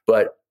trust.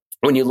 But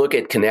when you look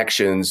at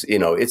connections,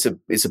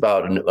 it's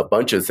about a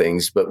bunch of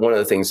things. But one of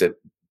the things that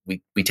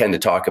we tend to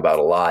talk about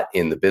a lot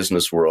in the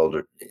business world,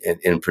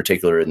 in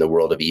particular in the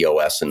world of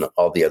EOS and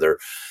all the other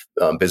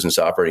business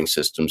operating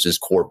systems, is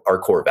our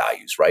core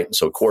values, right? And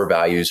so core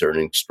values are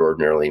an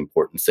extraordinarily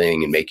important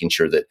thing, and making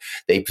sure that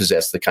they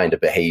possess the kind of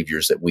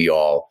behaviors that we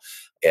all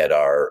at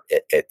our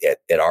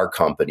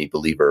company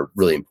believe are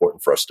really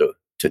important for us to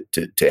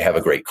have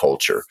a great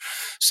culture.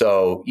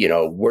 So,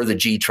 we're the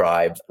G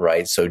tribe,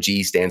 right? So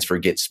G stands for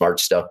get smart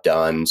stuff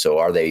done. So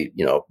are they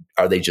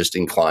just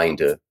inclined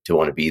to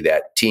want to be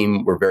that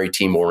team? We're very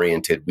team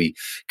oriented. We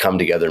come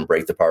together and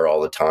break the apart all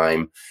the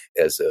time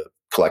as a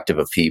collective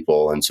of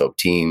people. And so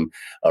team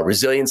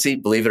resiliency,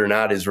 believe it or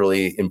not, is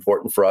really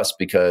important for us,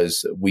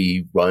 because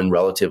we run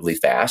relatively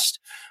fast.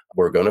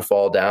 We're going to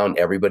fall down.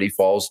 Everybody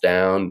falls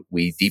down.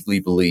 We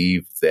deeply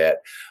believe that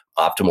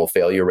optimal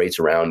failure rates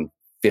around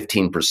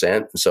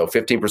 15%. So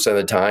 15% of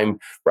the time,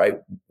 right,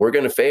 we're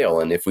going to fail.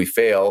 And if we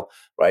fail,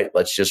 right,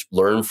 let's just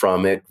learn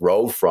from it,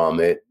 grow from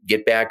it,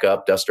 get back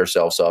up, dust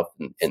ourselves up,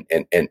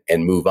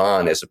 and move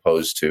on, as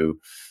opposed to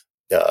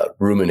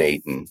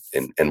ruminate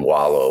and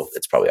wallow.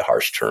 It's probably a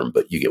harsh term,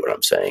 but you get what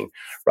I'm saying,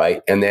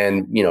 right? And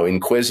then,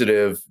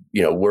 inquisitive,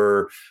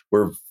 we're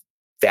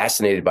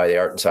fascinated by the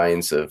art and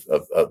science of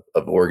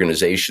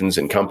organizations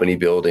and company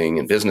building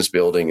and business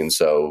building. And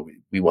so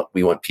we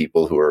want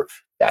people who are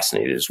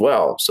fascinated as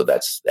well. So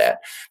that's that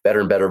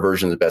better and better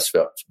version of the best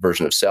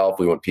version of self.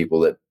 We want people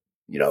that,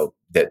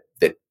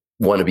 that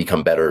want to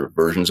become better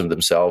versions of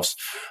themselves,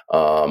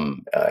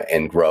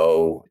 and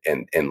grow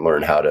and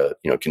learn how to,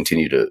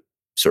 continue to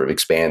sort of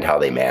expand how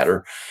they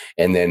matter.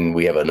 And then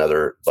we have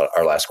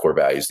our last core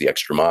value is the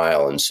extra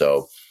mile. And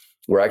so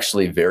we're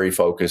actually very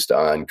focused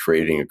on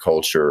creating a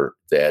culture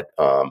that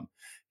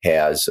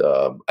has,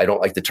 I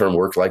don't like the term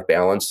work-life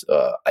balance.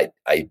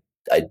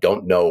 I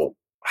don't know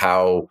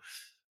how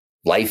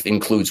life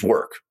includes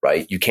work,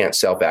 right? You can't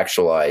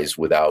self-actualize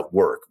without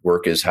work.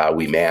 Work is how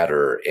we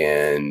matter,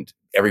 and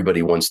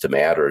everybody wants to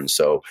matter. And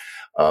so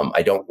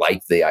I don't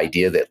like the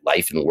idea that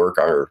life and work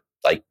are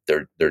like,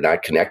 they're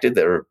not connected.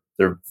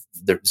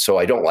 So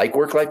I don't like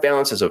work-life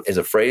balance as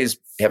a phrase.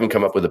 Haven't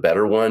come up with a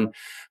better one.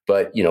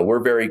 But,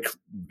 we're very,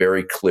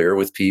 very clear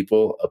with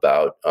people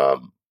about,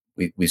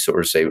 we sort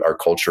of say our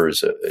culture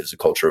is a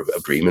culture of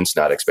agreements,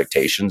 not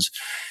expectations.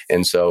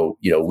 And so,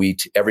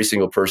 every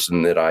single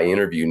person that I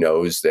interview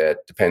knows that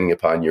depending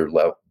upon your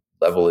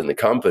level in the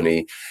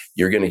company,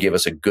 you're going to give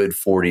us a good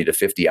 40 to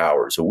 50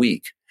 hours a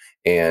week.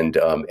 And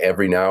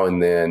every now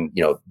and then,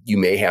 you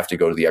may have to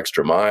go to the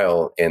extra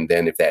mile. And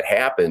then if that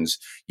happens,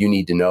 you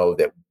need to know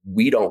that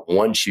we don't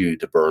want you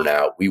to burn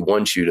out. We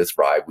want you to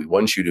thrive. We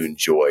want you to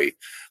enjoy.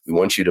 We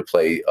want you to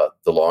play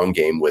the long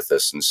game with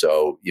us. And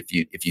so if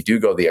you do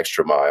go the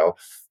extra mile,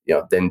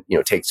 then,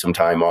 take some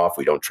time off.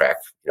 We don't track,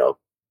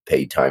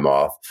 paid time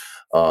off.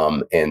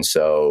 And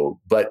so,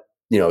 but,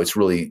 it's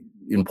really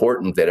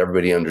important that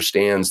everybody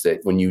understands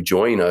that when you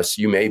join us,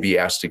 you may be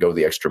asked to go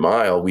the extra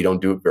mile. We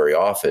don't do it very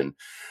often,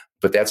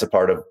 but that's a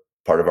part of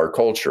our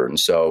culture. And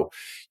so,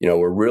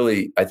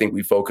 I think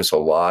we focus a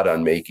lot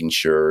on making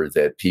sure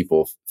that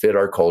people fit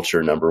our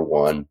culture, number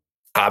one.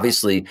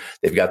 Obviously,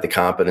 they've got the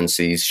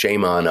competencies.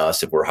 Shame on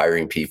us if we're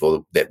hiring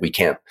people that we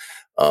can't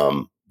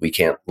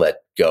let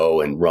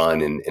go and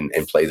run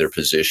and play their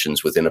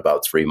positions within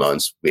about 3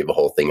 months. We have a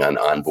whole thing on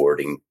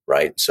onboarding,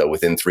 right? So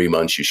within 3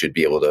 months, you should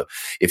be able to,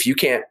 if you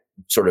can't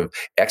sort of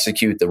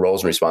execute the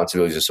roles and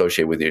responsibilities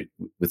associated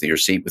with your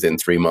seat within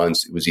 3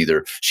 months, it was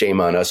either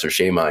shame on us or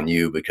shame on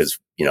you, because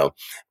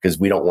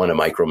we don't want to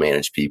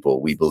micromanage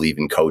people. We believe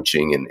in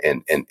coaching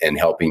and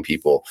helping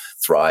people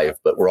thrive,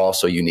 but we're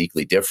also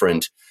uniquely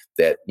different.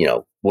 That,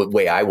 what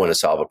way I want to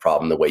solve a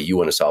problem, the way you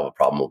want to solve a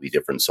problem will be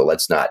different. So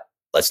let's not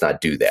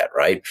do that,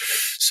 right?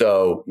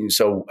 So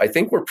I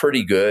think we're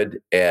pretty good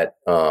at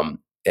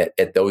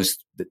those,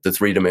 the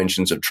three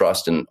dimensions of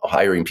trust and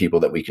hiring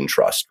people that we can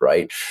trust,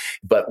 right?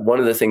 But one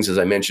of the things, as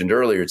I mentioned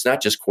earlier, it's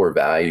not just core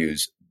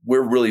values.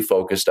 We're really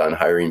focused on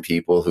hiring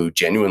people who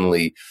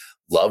genuinely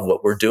love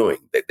what we're doing.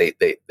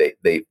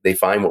 They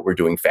find what we're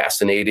doing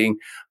fascinating.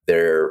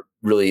 they're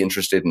really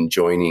interested in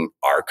joining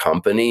our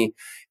company.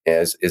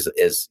 As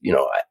you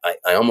know,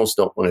 I almost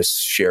don't want to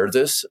share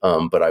this,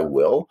 but I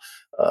will,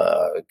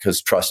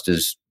 because trust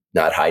is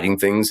not hiding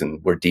things,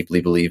 and we're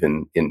deeply believe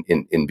in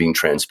being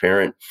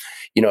transparent.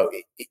 You know,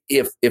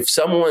 if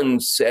someone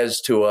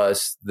says to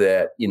us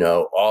that, you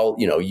know, all,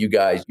 you know, you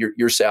guys,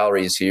 your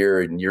salary is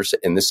here,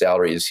 and this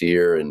salary is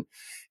here,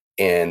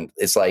 and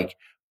it's like,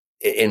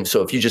 and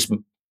so if you just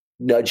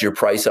nudge your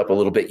price up a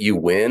little bit, you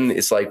win.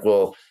 It's like,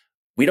 well,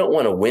 we don't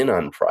want to win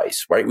on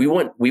price, right? We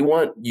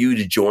want you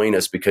to join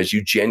us because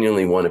you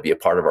genuinely want to be a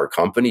part of our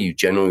company. You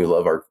genuinely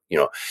love our, you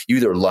know, you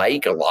either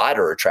like a lot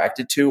or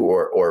attracted to,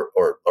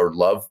 or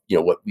love, you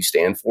know, what we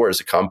stand for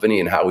as a company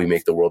and how we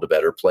make the world a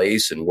better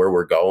place and where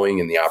we're going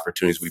and the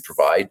opportunities we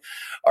provide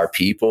our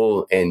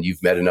people. And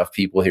you've met enough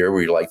people here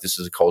where you're like, this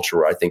is a culture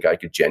where I think I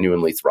could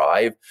genuinely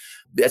thrive.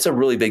 That's a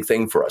really big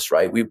thing for us,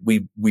 right?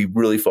 We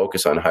really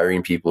focus on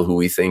hiring people who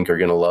we think are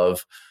going to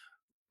love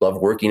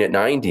working at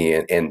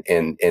 90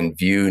 and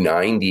view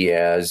 90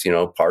 as, you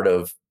know, part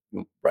of,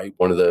 right,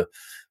 one of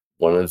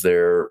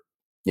their,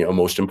 you know,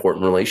 most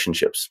important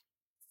relationships.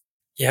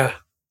 Yeah.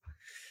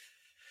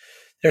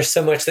 There's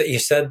so much that you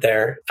said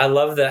there. I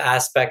love the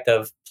aspect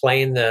of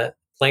playing the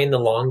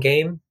long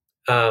game.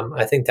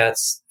 I think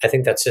that's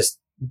just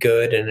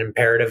good and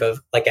imperative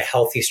of like a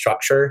healthy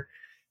structure.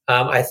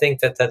 I think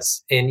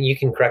that's, and you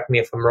can correct me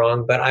if I'm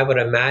wrong, but I would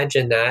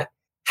imagine that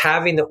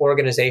having the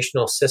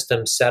organizational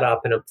system set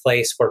up in a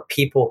place where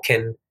people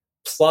can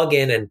plug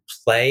in and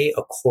play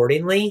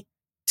accordingly,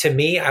 to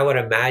me, I would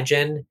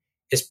imagine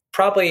is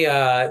probably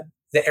the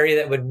area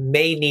that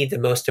may need the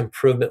most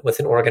improvement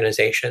within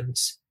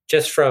organizations,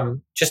 just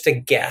a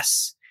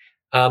guess.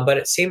 But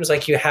it seems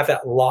like you have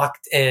that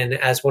locked in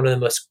as one of the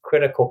most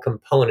critical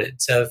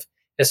components of,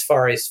 as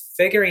far as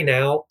figuring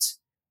out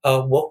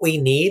what we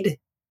need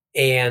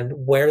and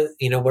where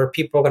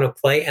people are going to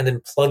play, and then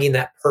plugging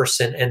that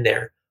person in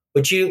there.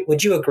 Would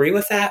you agree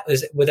with that?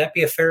 Would that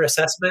be a fair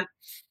assessment?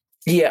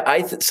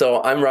 Yeah,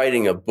 so I'm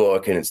writing a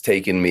book, and it's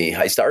taken me.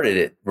 I started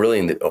it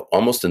really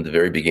almost in the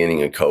very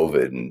beginning of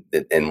COVID,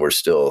 and we're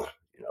still,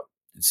 you know,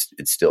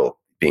 it's still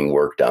being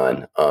worked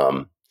on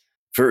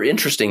for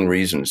interesting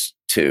reasons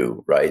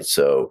too, right?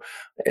 So,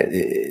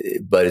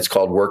 but it's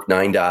called Work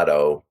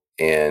 9.0.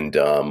 And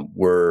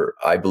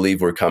I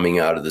believe we're coming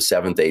out of the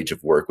seventh age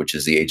of work, which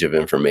is the age of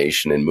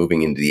information, and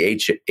moving into the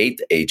eighth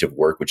age of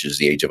work, which is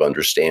the age of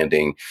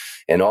understanding.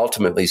 And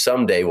ultimately,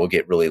 someday we'll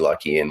get really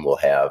lucky, and we'll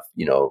have,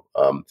 you know,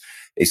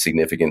 a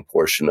significant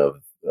portion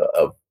of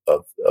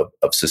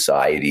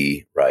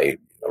society, right,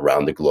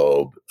 around the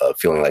globe,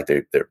 feeling like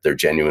they're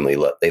genuinely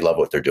they love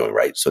what they're doing,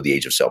 right? So the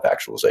age of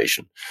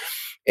self-actualization.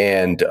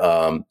 And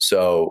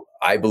so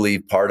I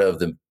believe part of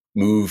the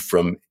move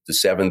from the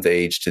seventh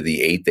age to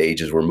the eighth age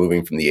is we're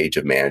moving from the age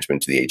of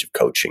management to the age of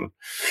coaching.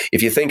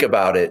 If you think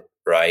about it,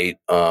 right,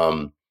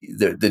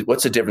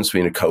 what's the difference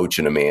between a coach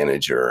and a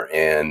manager?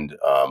 And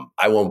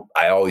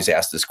I always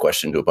ask this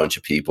question to a bunch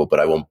of people, but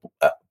I won't,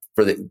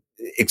 for the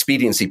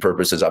expediency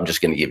purposes, I'm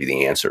just going to give you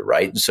the answer,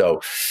 right? So,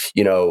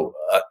 you know,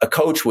 a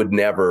coach would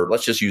never,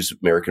 let's just use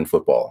American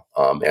football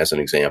as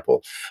an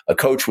example. A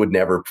coach would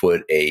never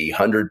put a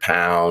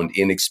 100-pound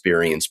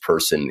inexperienced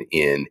person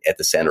in at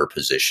the center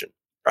position,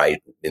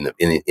 right? In the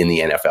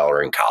NFL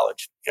or in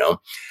college, you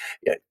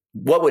know,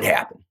 what would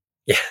happen?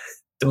 Yeah,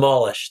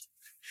 demolished.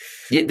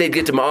 They'd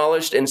get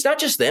demolished, and it's not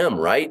just them,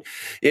 right?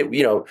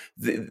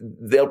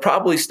 They'll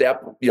probably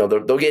step, you know,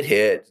 they'll get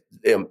hit.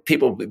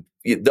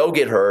 They'll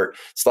get hurt.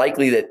 It's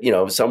likely that, you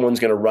know, someone's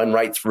going to run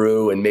right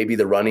through, and maybe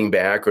the running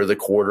back or the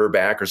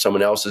quarterback or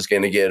someone else is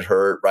going to get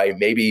hurt, right?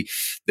 Maybe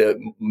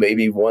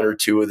one or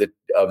two of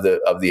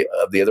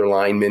the other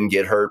linemen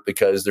get hurt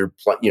because they're,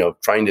 you know,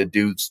 trying to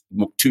do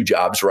two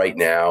jobs right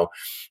now.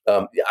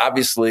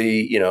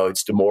 Obviously, you know,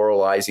 it's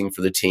demoralizing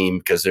for the team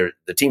because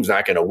the team's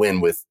not going to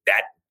win with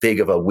that big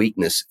of a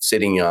weakness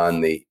sitting on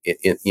the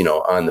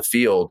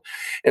field.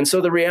 And so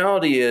the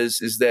reality is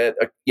that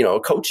a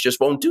coach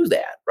just won't do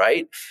that,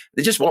 right?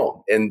 They just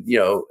won't. And, you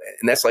know,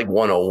 and that's like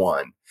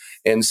 101.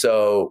 And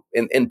so,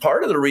 and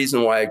part of the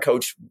reason why a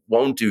coach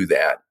won't do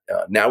that,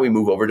 now we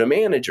move over to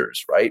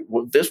managers, right?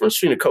 Well, the difference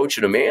between a coach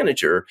and a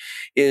manager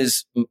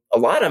is a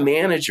lot of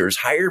managers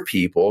hire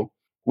people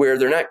where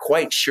they're not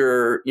quite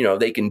sure, you know,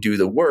 they can do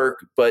the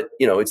work, but,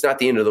 you know, it's not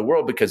the end of the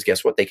world, because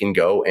guess what? They can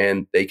go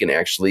and they can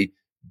actually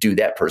do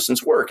that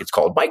person's work. It's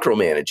called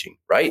micromanaging,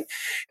 right?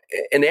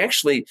 And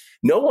actually,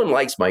 no one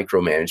likes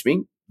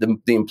micromanaging. The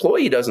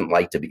employee doesn't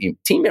like to be,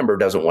 team member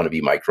doesn't want to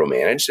be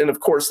micromanaged. And of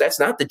course, that's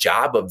not the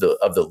job of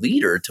the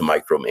leader to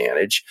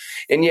micromanage.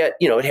 And yet,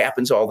 you know, it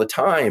happens all the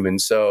time. And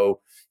so,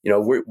 you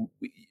know,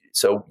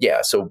 so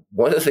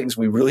one of the things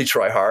we really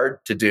try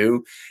hard to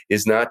do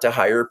is not to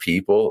hire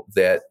people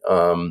that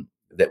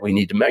we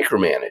need to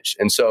micromanage.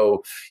 And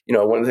so, you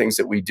know, one of the things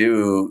that we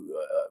do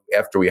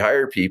after we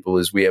hire people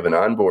is we have an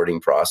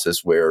onboarding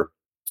process where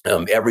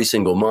Every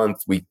single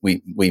month, we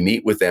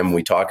meet with them.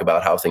 We talk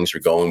about how things are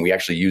going. We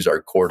actually use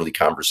our quarterly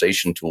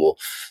conversation tool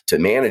to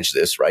manage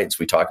this, right? So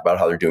we talk about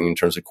how they're doing in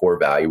terms of core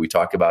value. We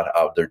talk about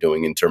how they're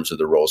doing in terms of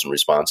their roles and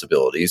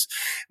responsibilities.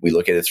 We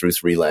look at it through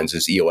 3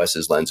 lenses.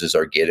 EOS's lenses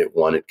are get it,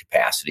 want it,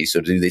 capacity.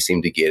 So do they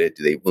seem to get it?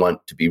 Do they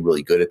want to be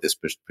really good at this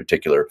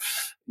particular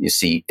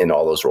seat in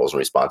all those roles and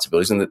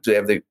responsibilities? And do they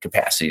have the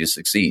capacity to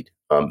succeed?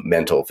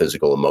 Mental,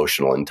 physical,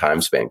 emotional, and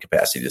time span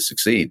capacity to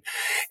succeed.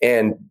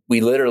 And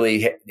we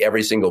literally,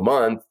 every single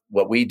month,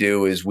 what we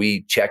do is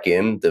we check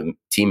in the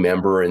team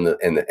member and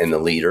the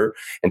leader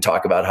and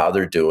talk about how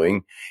they're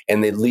doing.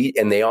 And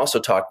they also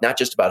talk not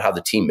just about how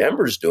the team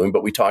member is doing,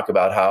 but we talk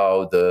about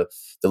how the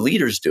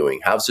leader's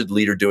doing. How's the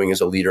leader doing as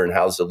a leader, and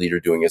how's the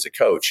leader doing as a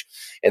coach?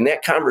 And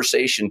that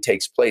conversation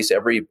takes place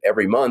every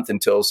month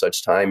until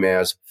such time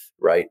as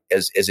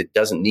it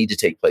doesn't need to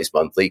take place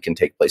monthly. It can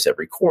take place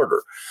every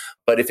quarter.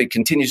 But if it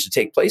continues to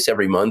take place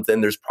every month,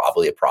 then there's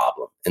probably a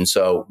problem. And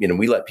so,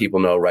 we let people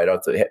know right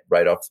off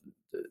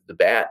the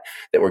bat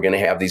that we're going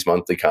to have these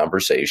monthly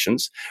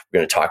conversations. We're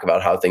going to talk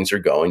about how things are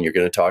going. You're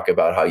going to talk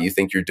about how you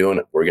think you're doing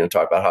it. We're going to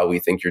talk about how we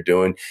think you're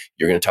doing.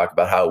 You're going to talk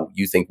about how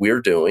you think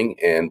we're doing,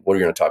 and we're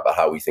going to talk about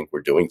how we think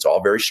we're doing. It's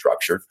all very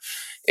structured.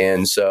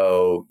 And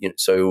so,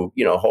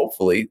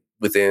 hopefully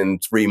within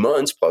 3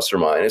 months, plus or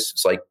minus,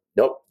 it's like,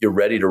 nope, you're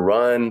ready to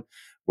run.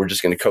 We're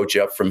just going to coach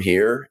you up from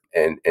here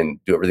and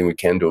do everything we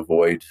can to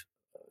avoid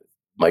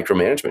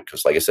micromanagement.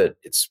 Because like I said,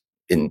 it's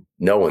in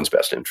no one's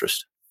best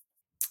interest.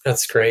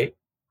 That's great.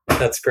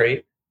 That's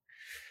great.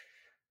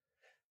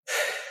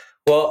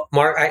 Well,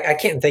 Mark, I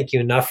can't thank you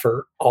enough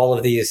for all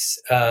of these.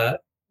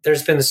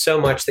 There's been so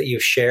much that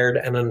you've shared,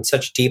 and on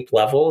such deep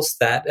levels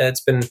that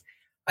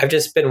I've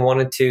just been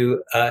wanted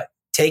to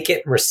take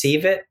it and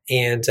receive it.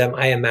 And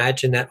I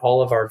imagine that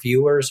all of our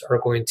viewers are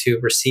going to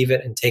receive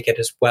it and take it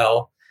as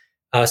well.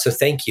 So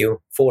thank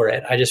you for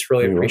it. I just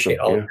really appreciate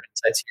all of your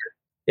insights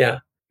here. Yeah.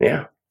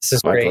 Yeah. This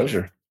is my great.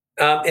 Pleasure.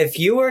 If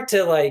you were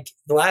to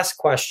the last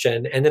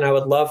question, and then I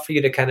would love for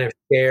you to kind of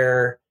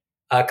share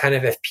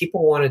if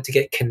people wanted to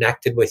get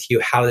connected with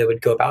you, how they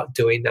would go about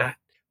doing that.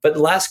 But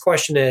the last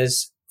question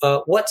is,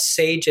 what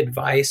sage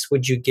advice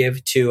would you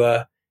give to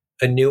a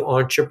new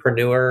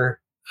entrepreneur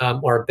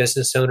or a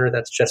business owner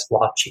that's just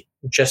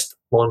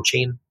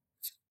launching?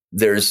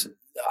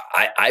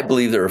 I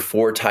believe there are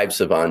 4 types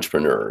of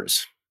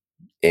entrepreneurs.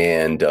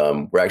 And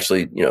we're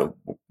actually,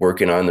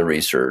 working on the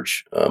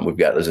research. We've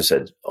got, as I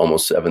said,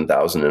 almost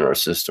 7,000 in our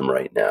system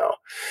right now.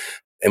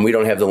 And we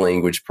don't have the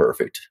language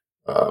perfect.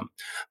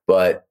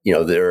 But,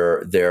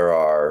 there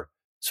are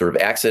sort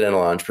of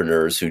accidental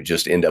entrepreneurs who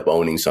just end up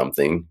owning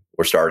something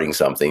or starting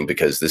something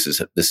because this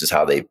is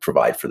how they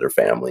provide for their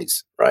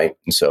families, right?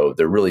 And so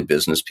they're really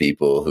business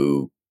people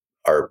who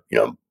are,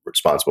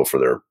 responsible for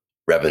their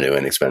revenue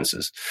and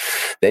expenses.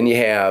 Then you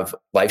have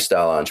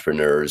lifestyle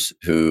entrepreneurs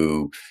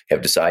who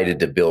have decided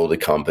to build a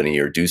company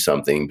or do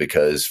something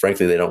because,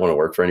 frankly, they don't want to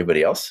work for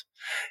anybody else,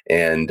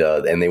 and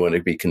they want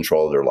to be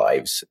control of their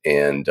lives,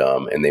 and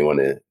they want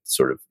to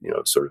sort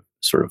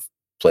of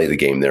play the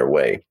game their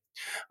way.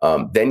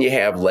 Then you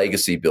have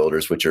legacy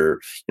builders, which are,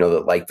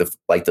 like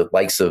the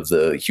likes of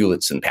the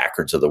Hewletts and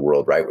Packards of the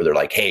world, right? Where they're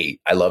like, hey,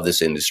 I love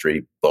this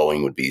industry.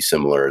 Boeing would be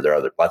similar. There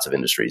are lots of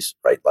industries,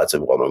 right? Lots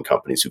of well-known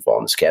companies who fall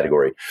in this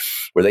category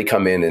where they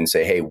come in and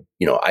say, hey,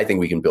 I think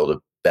we can build a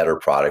better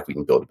product. We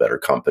can build a better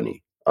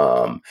company.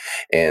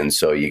 And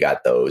so you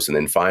got those. And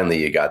then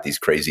finally, you got these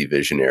crazy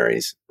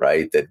visionaries,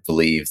 right? That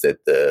believe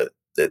that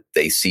that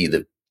they see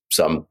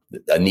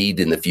a need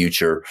in the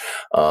future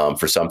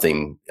for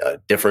something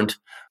different.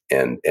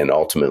 And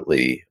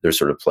ultimately, they're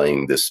sort of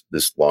playing this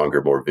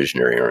longer, more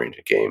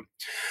visionary-oriented game.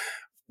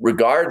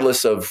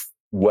 Regardless of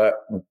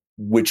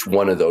which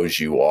one of those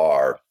you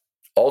are,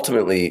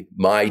 ultimately,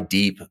 my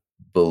deep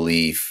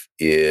belief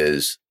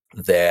is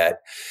that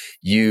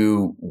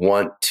you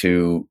want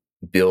to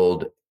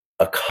build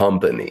a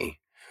company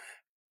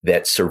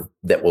that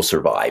will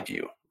survive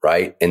you,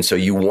 right? And so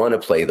you want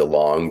to play the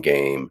long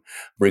game,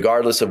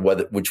 regardless of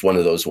which one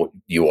of those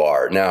you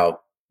are.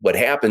 Now, what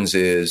happens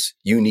is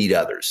you need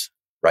others.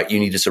 Right.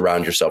 You need to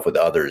surround yourself with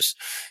others.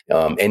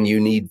 And you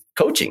need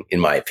coaching, in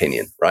my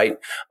opinion. Right.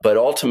 But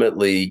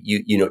ultimately,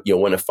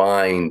 you'll want to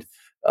find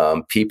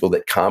people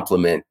that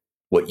complement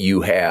what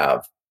you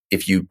have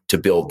to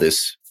build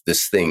this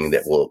thing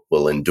that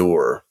will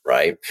endure.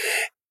 Right.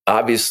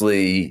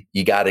 Obviously,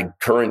 you got a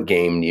current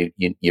game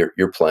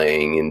you're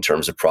playing in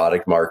terms of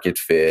product market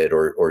fit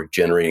or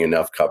generating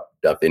enough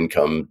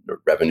income,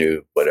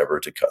 revenue, whatever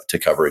to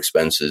cover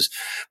expenses.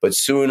 But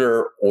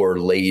sooner or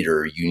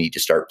later, you need to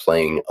start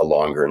playing a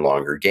longer and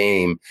longer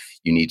game.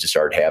 You need to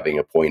start having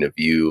a point of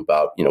view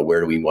about,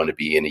 where do we want to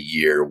be in a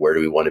year? Where do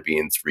we want to be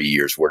in 3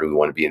 years? Where do we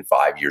want to be in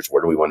 5 years?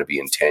 Where do we want to be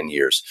in 10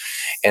 years?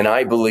 And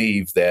I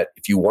believe that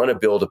if you want to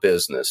build a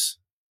business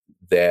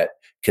that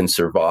can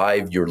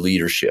survive your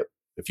leadership,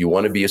 if you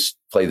want to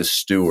play the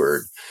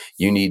steward,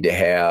 you need to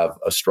have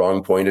a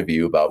strong point of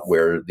view about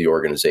where the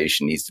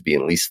organization needs to be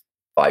in at least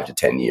 5 to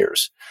 10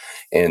 years.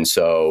 And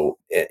so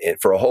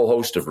for a whole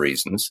host of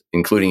reasons,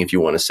 including if you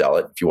want to sell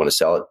it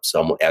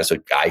as a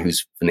guy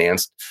who's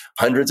financed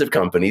hundreds of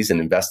companies and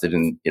invested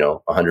in,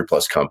 100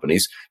 plus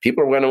companies,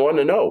 people are going to want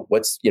to know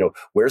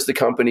where's the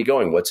company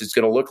going? What's it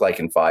going to look like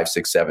in 5,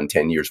 6, 7,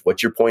 10 years?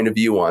 What's your point of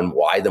view on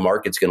why the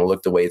market's going to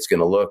look the way it's going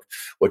to look?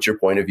 What's your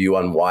point of view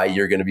on why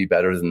you're going to be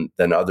better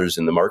than others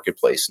in the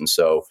marketplace? And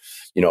so,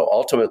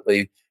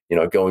 ultimately,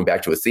 going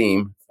back to a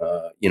theme,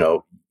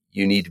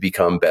 you need to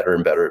become better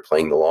and better at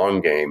playing the long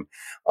game,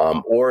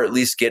 or at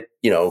least get,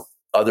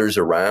 others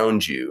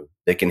around you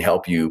that can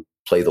help you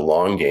play the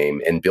long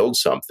game and build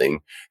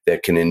something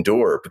that can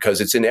endure,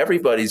 because it's in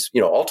everybody's,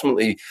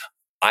 ultimately,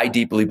 I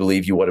deeply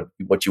believe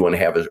what you want to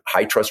have is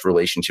high trust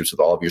relationships with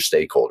all of your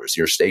stakeholders.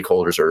 Your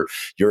stakeholders are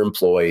your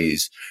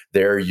employees.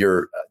 They're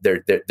your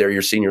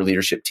senior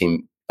leadership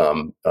team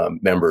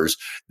members.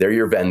 They're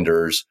your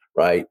vendors,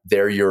 right?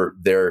 They're your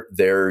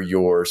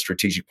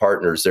strategic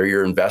partners. They're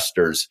your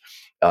investors.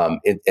 And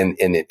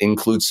it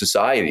includes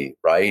society,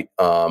 right?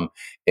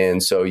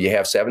 And so you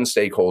have 7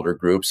 stakeholder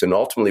groups, and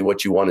ultimately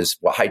what you want is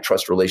high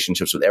trust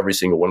relationships with every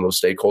single one of those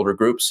stakeholder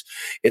groups.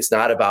 It's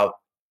not about,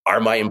 are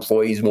my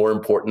employees more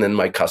important than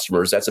my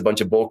customers? That's a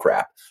bunch of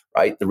bullcrap,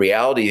 right? The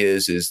reality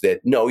is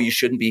that no, you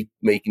shouldn't be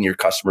making your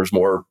customers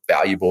more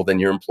valuable than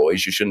your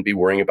employees. You shouldn't be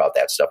worrying about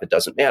that stuff. It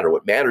doesn't matter.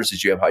 What matters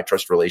is you have high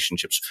trust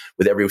relationships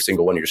with every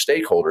single one of your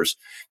stakeholders.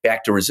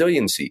 Back to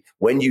resiliency.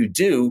 When you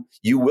do,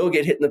 you will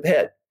get hit in the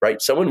head,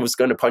 right? Someone was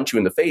going to punch you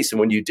in the face. And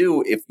when you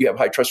do, if you have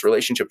high trust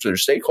relationships with your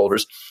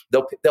stakeholders,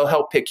 they'll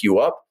help pick you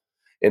up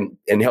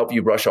and help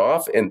you brush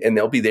off, and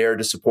they'll be there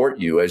to support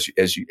you as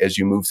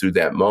you move through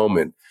that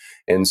moment.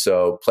 And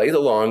so play the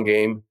long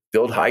game,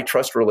 build high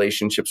trust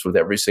relationships with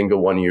every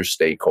single one of your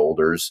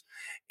stakeholders,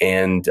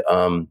 and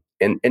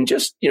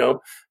just, and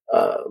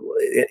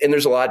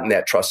there's a lot in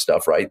that trust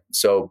stuff, right?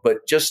 So,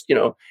 but just,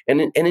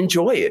 and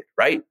enjoy it,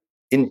 right?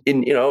 And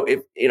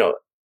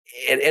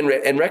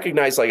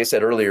recognize, like I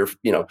said earlier,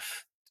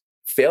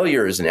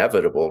 failure is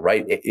inevitable,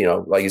 right?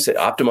 Like you said,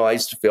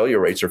 optimized failure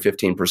rates are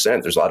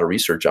 15%. There's a lot of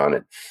research on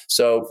it.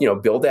 So,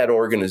 build that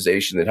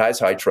organization that has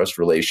high trust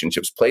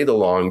relationships, play the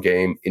long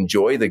game,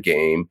 enjoy the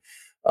game,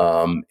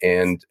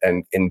 and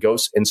go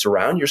and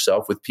surround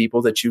yourself with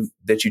people that you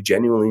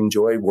genuinely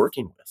enjoy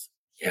working with.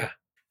 Yeah,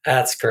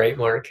 that's great,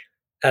 Mark.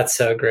 That's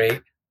so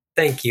great.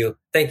 Thank you.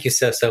 Thank you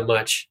so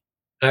much.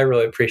 I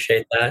really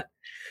appreciate that.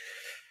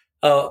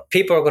 Oh,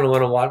 people are going to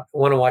want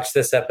to watch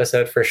this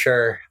episode for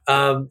sure.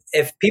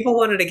 If people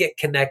wanted to get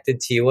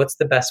connected to you, what's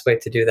the best way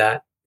to do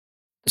that?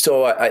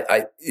 So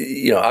I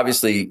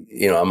obviously,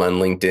 I'm on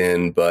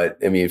LinkedIn, but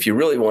I mean, if you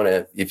really want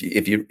to,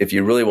 if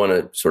you really want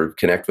to sort of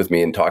connect with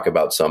me and talk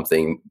about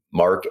something,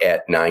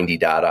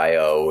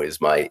 mark@90.io is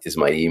my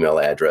email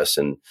address.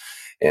 And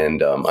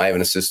I have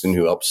an assistant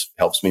who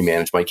helps me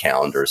manage my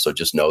calendar. So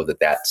just know that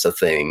that's a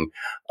thing,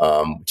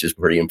 which is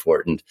pretty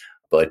important.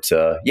 But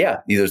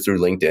either through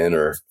LinkedIn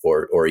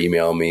or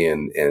email me,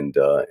 and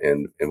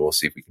we'll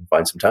see if we can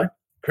find some time.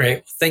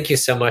 Great. Thank you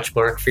so much,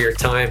 Mark, for your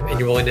time and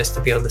your willingness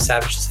to be on the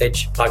Savage to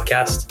Sage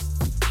podcast.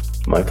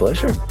 My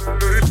pleasure.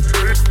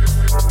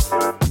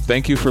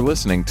 Thank you for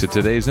listening to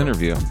today's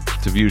interview.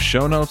 To view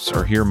show notes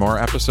or hear more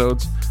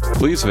episodes,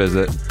 please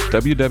visit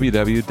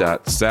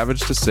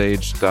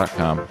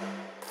www.savagetosage.com.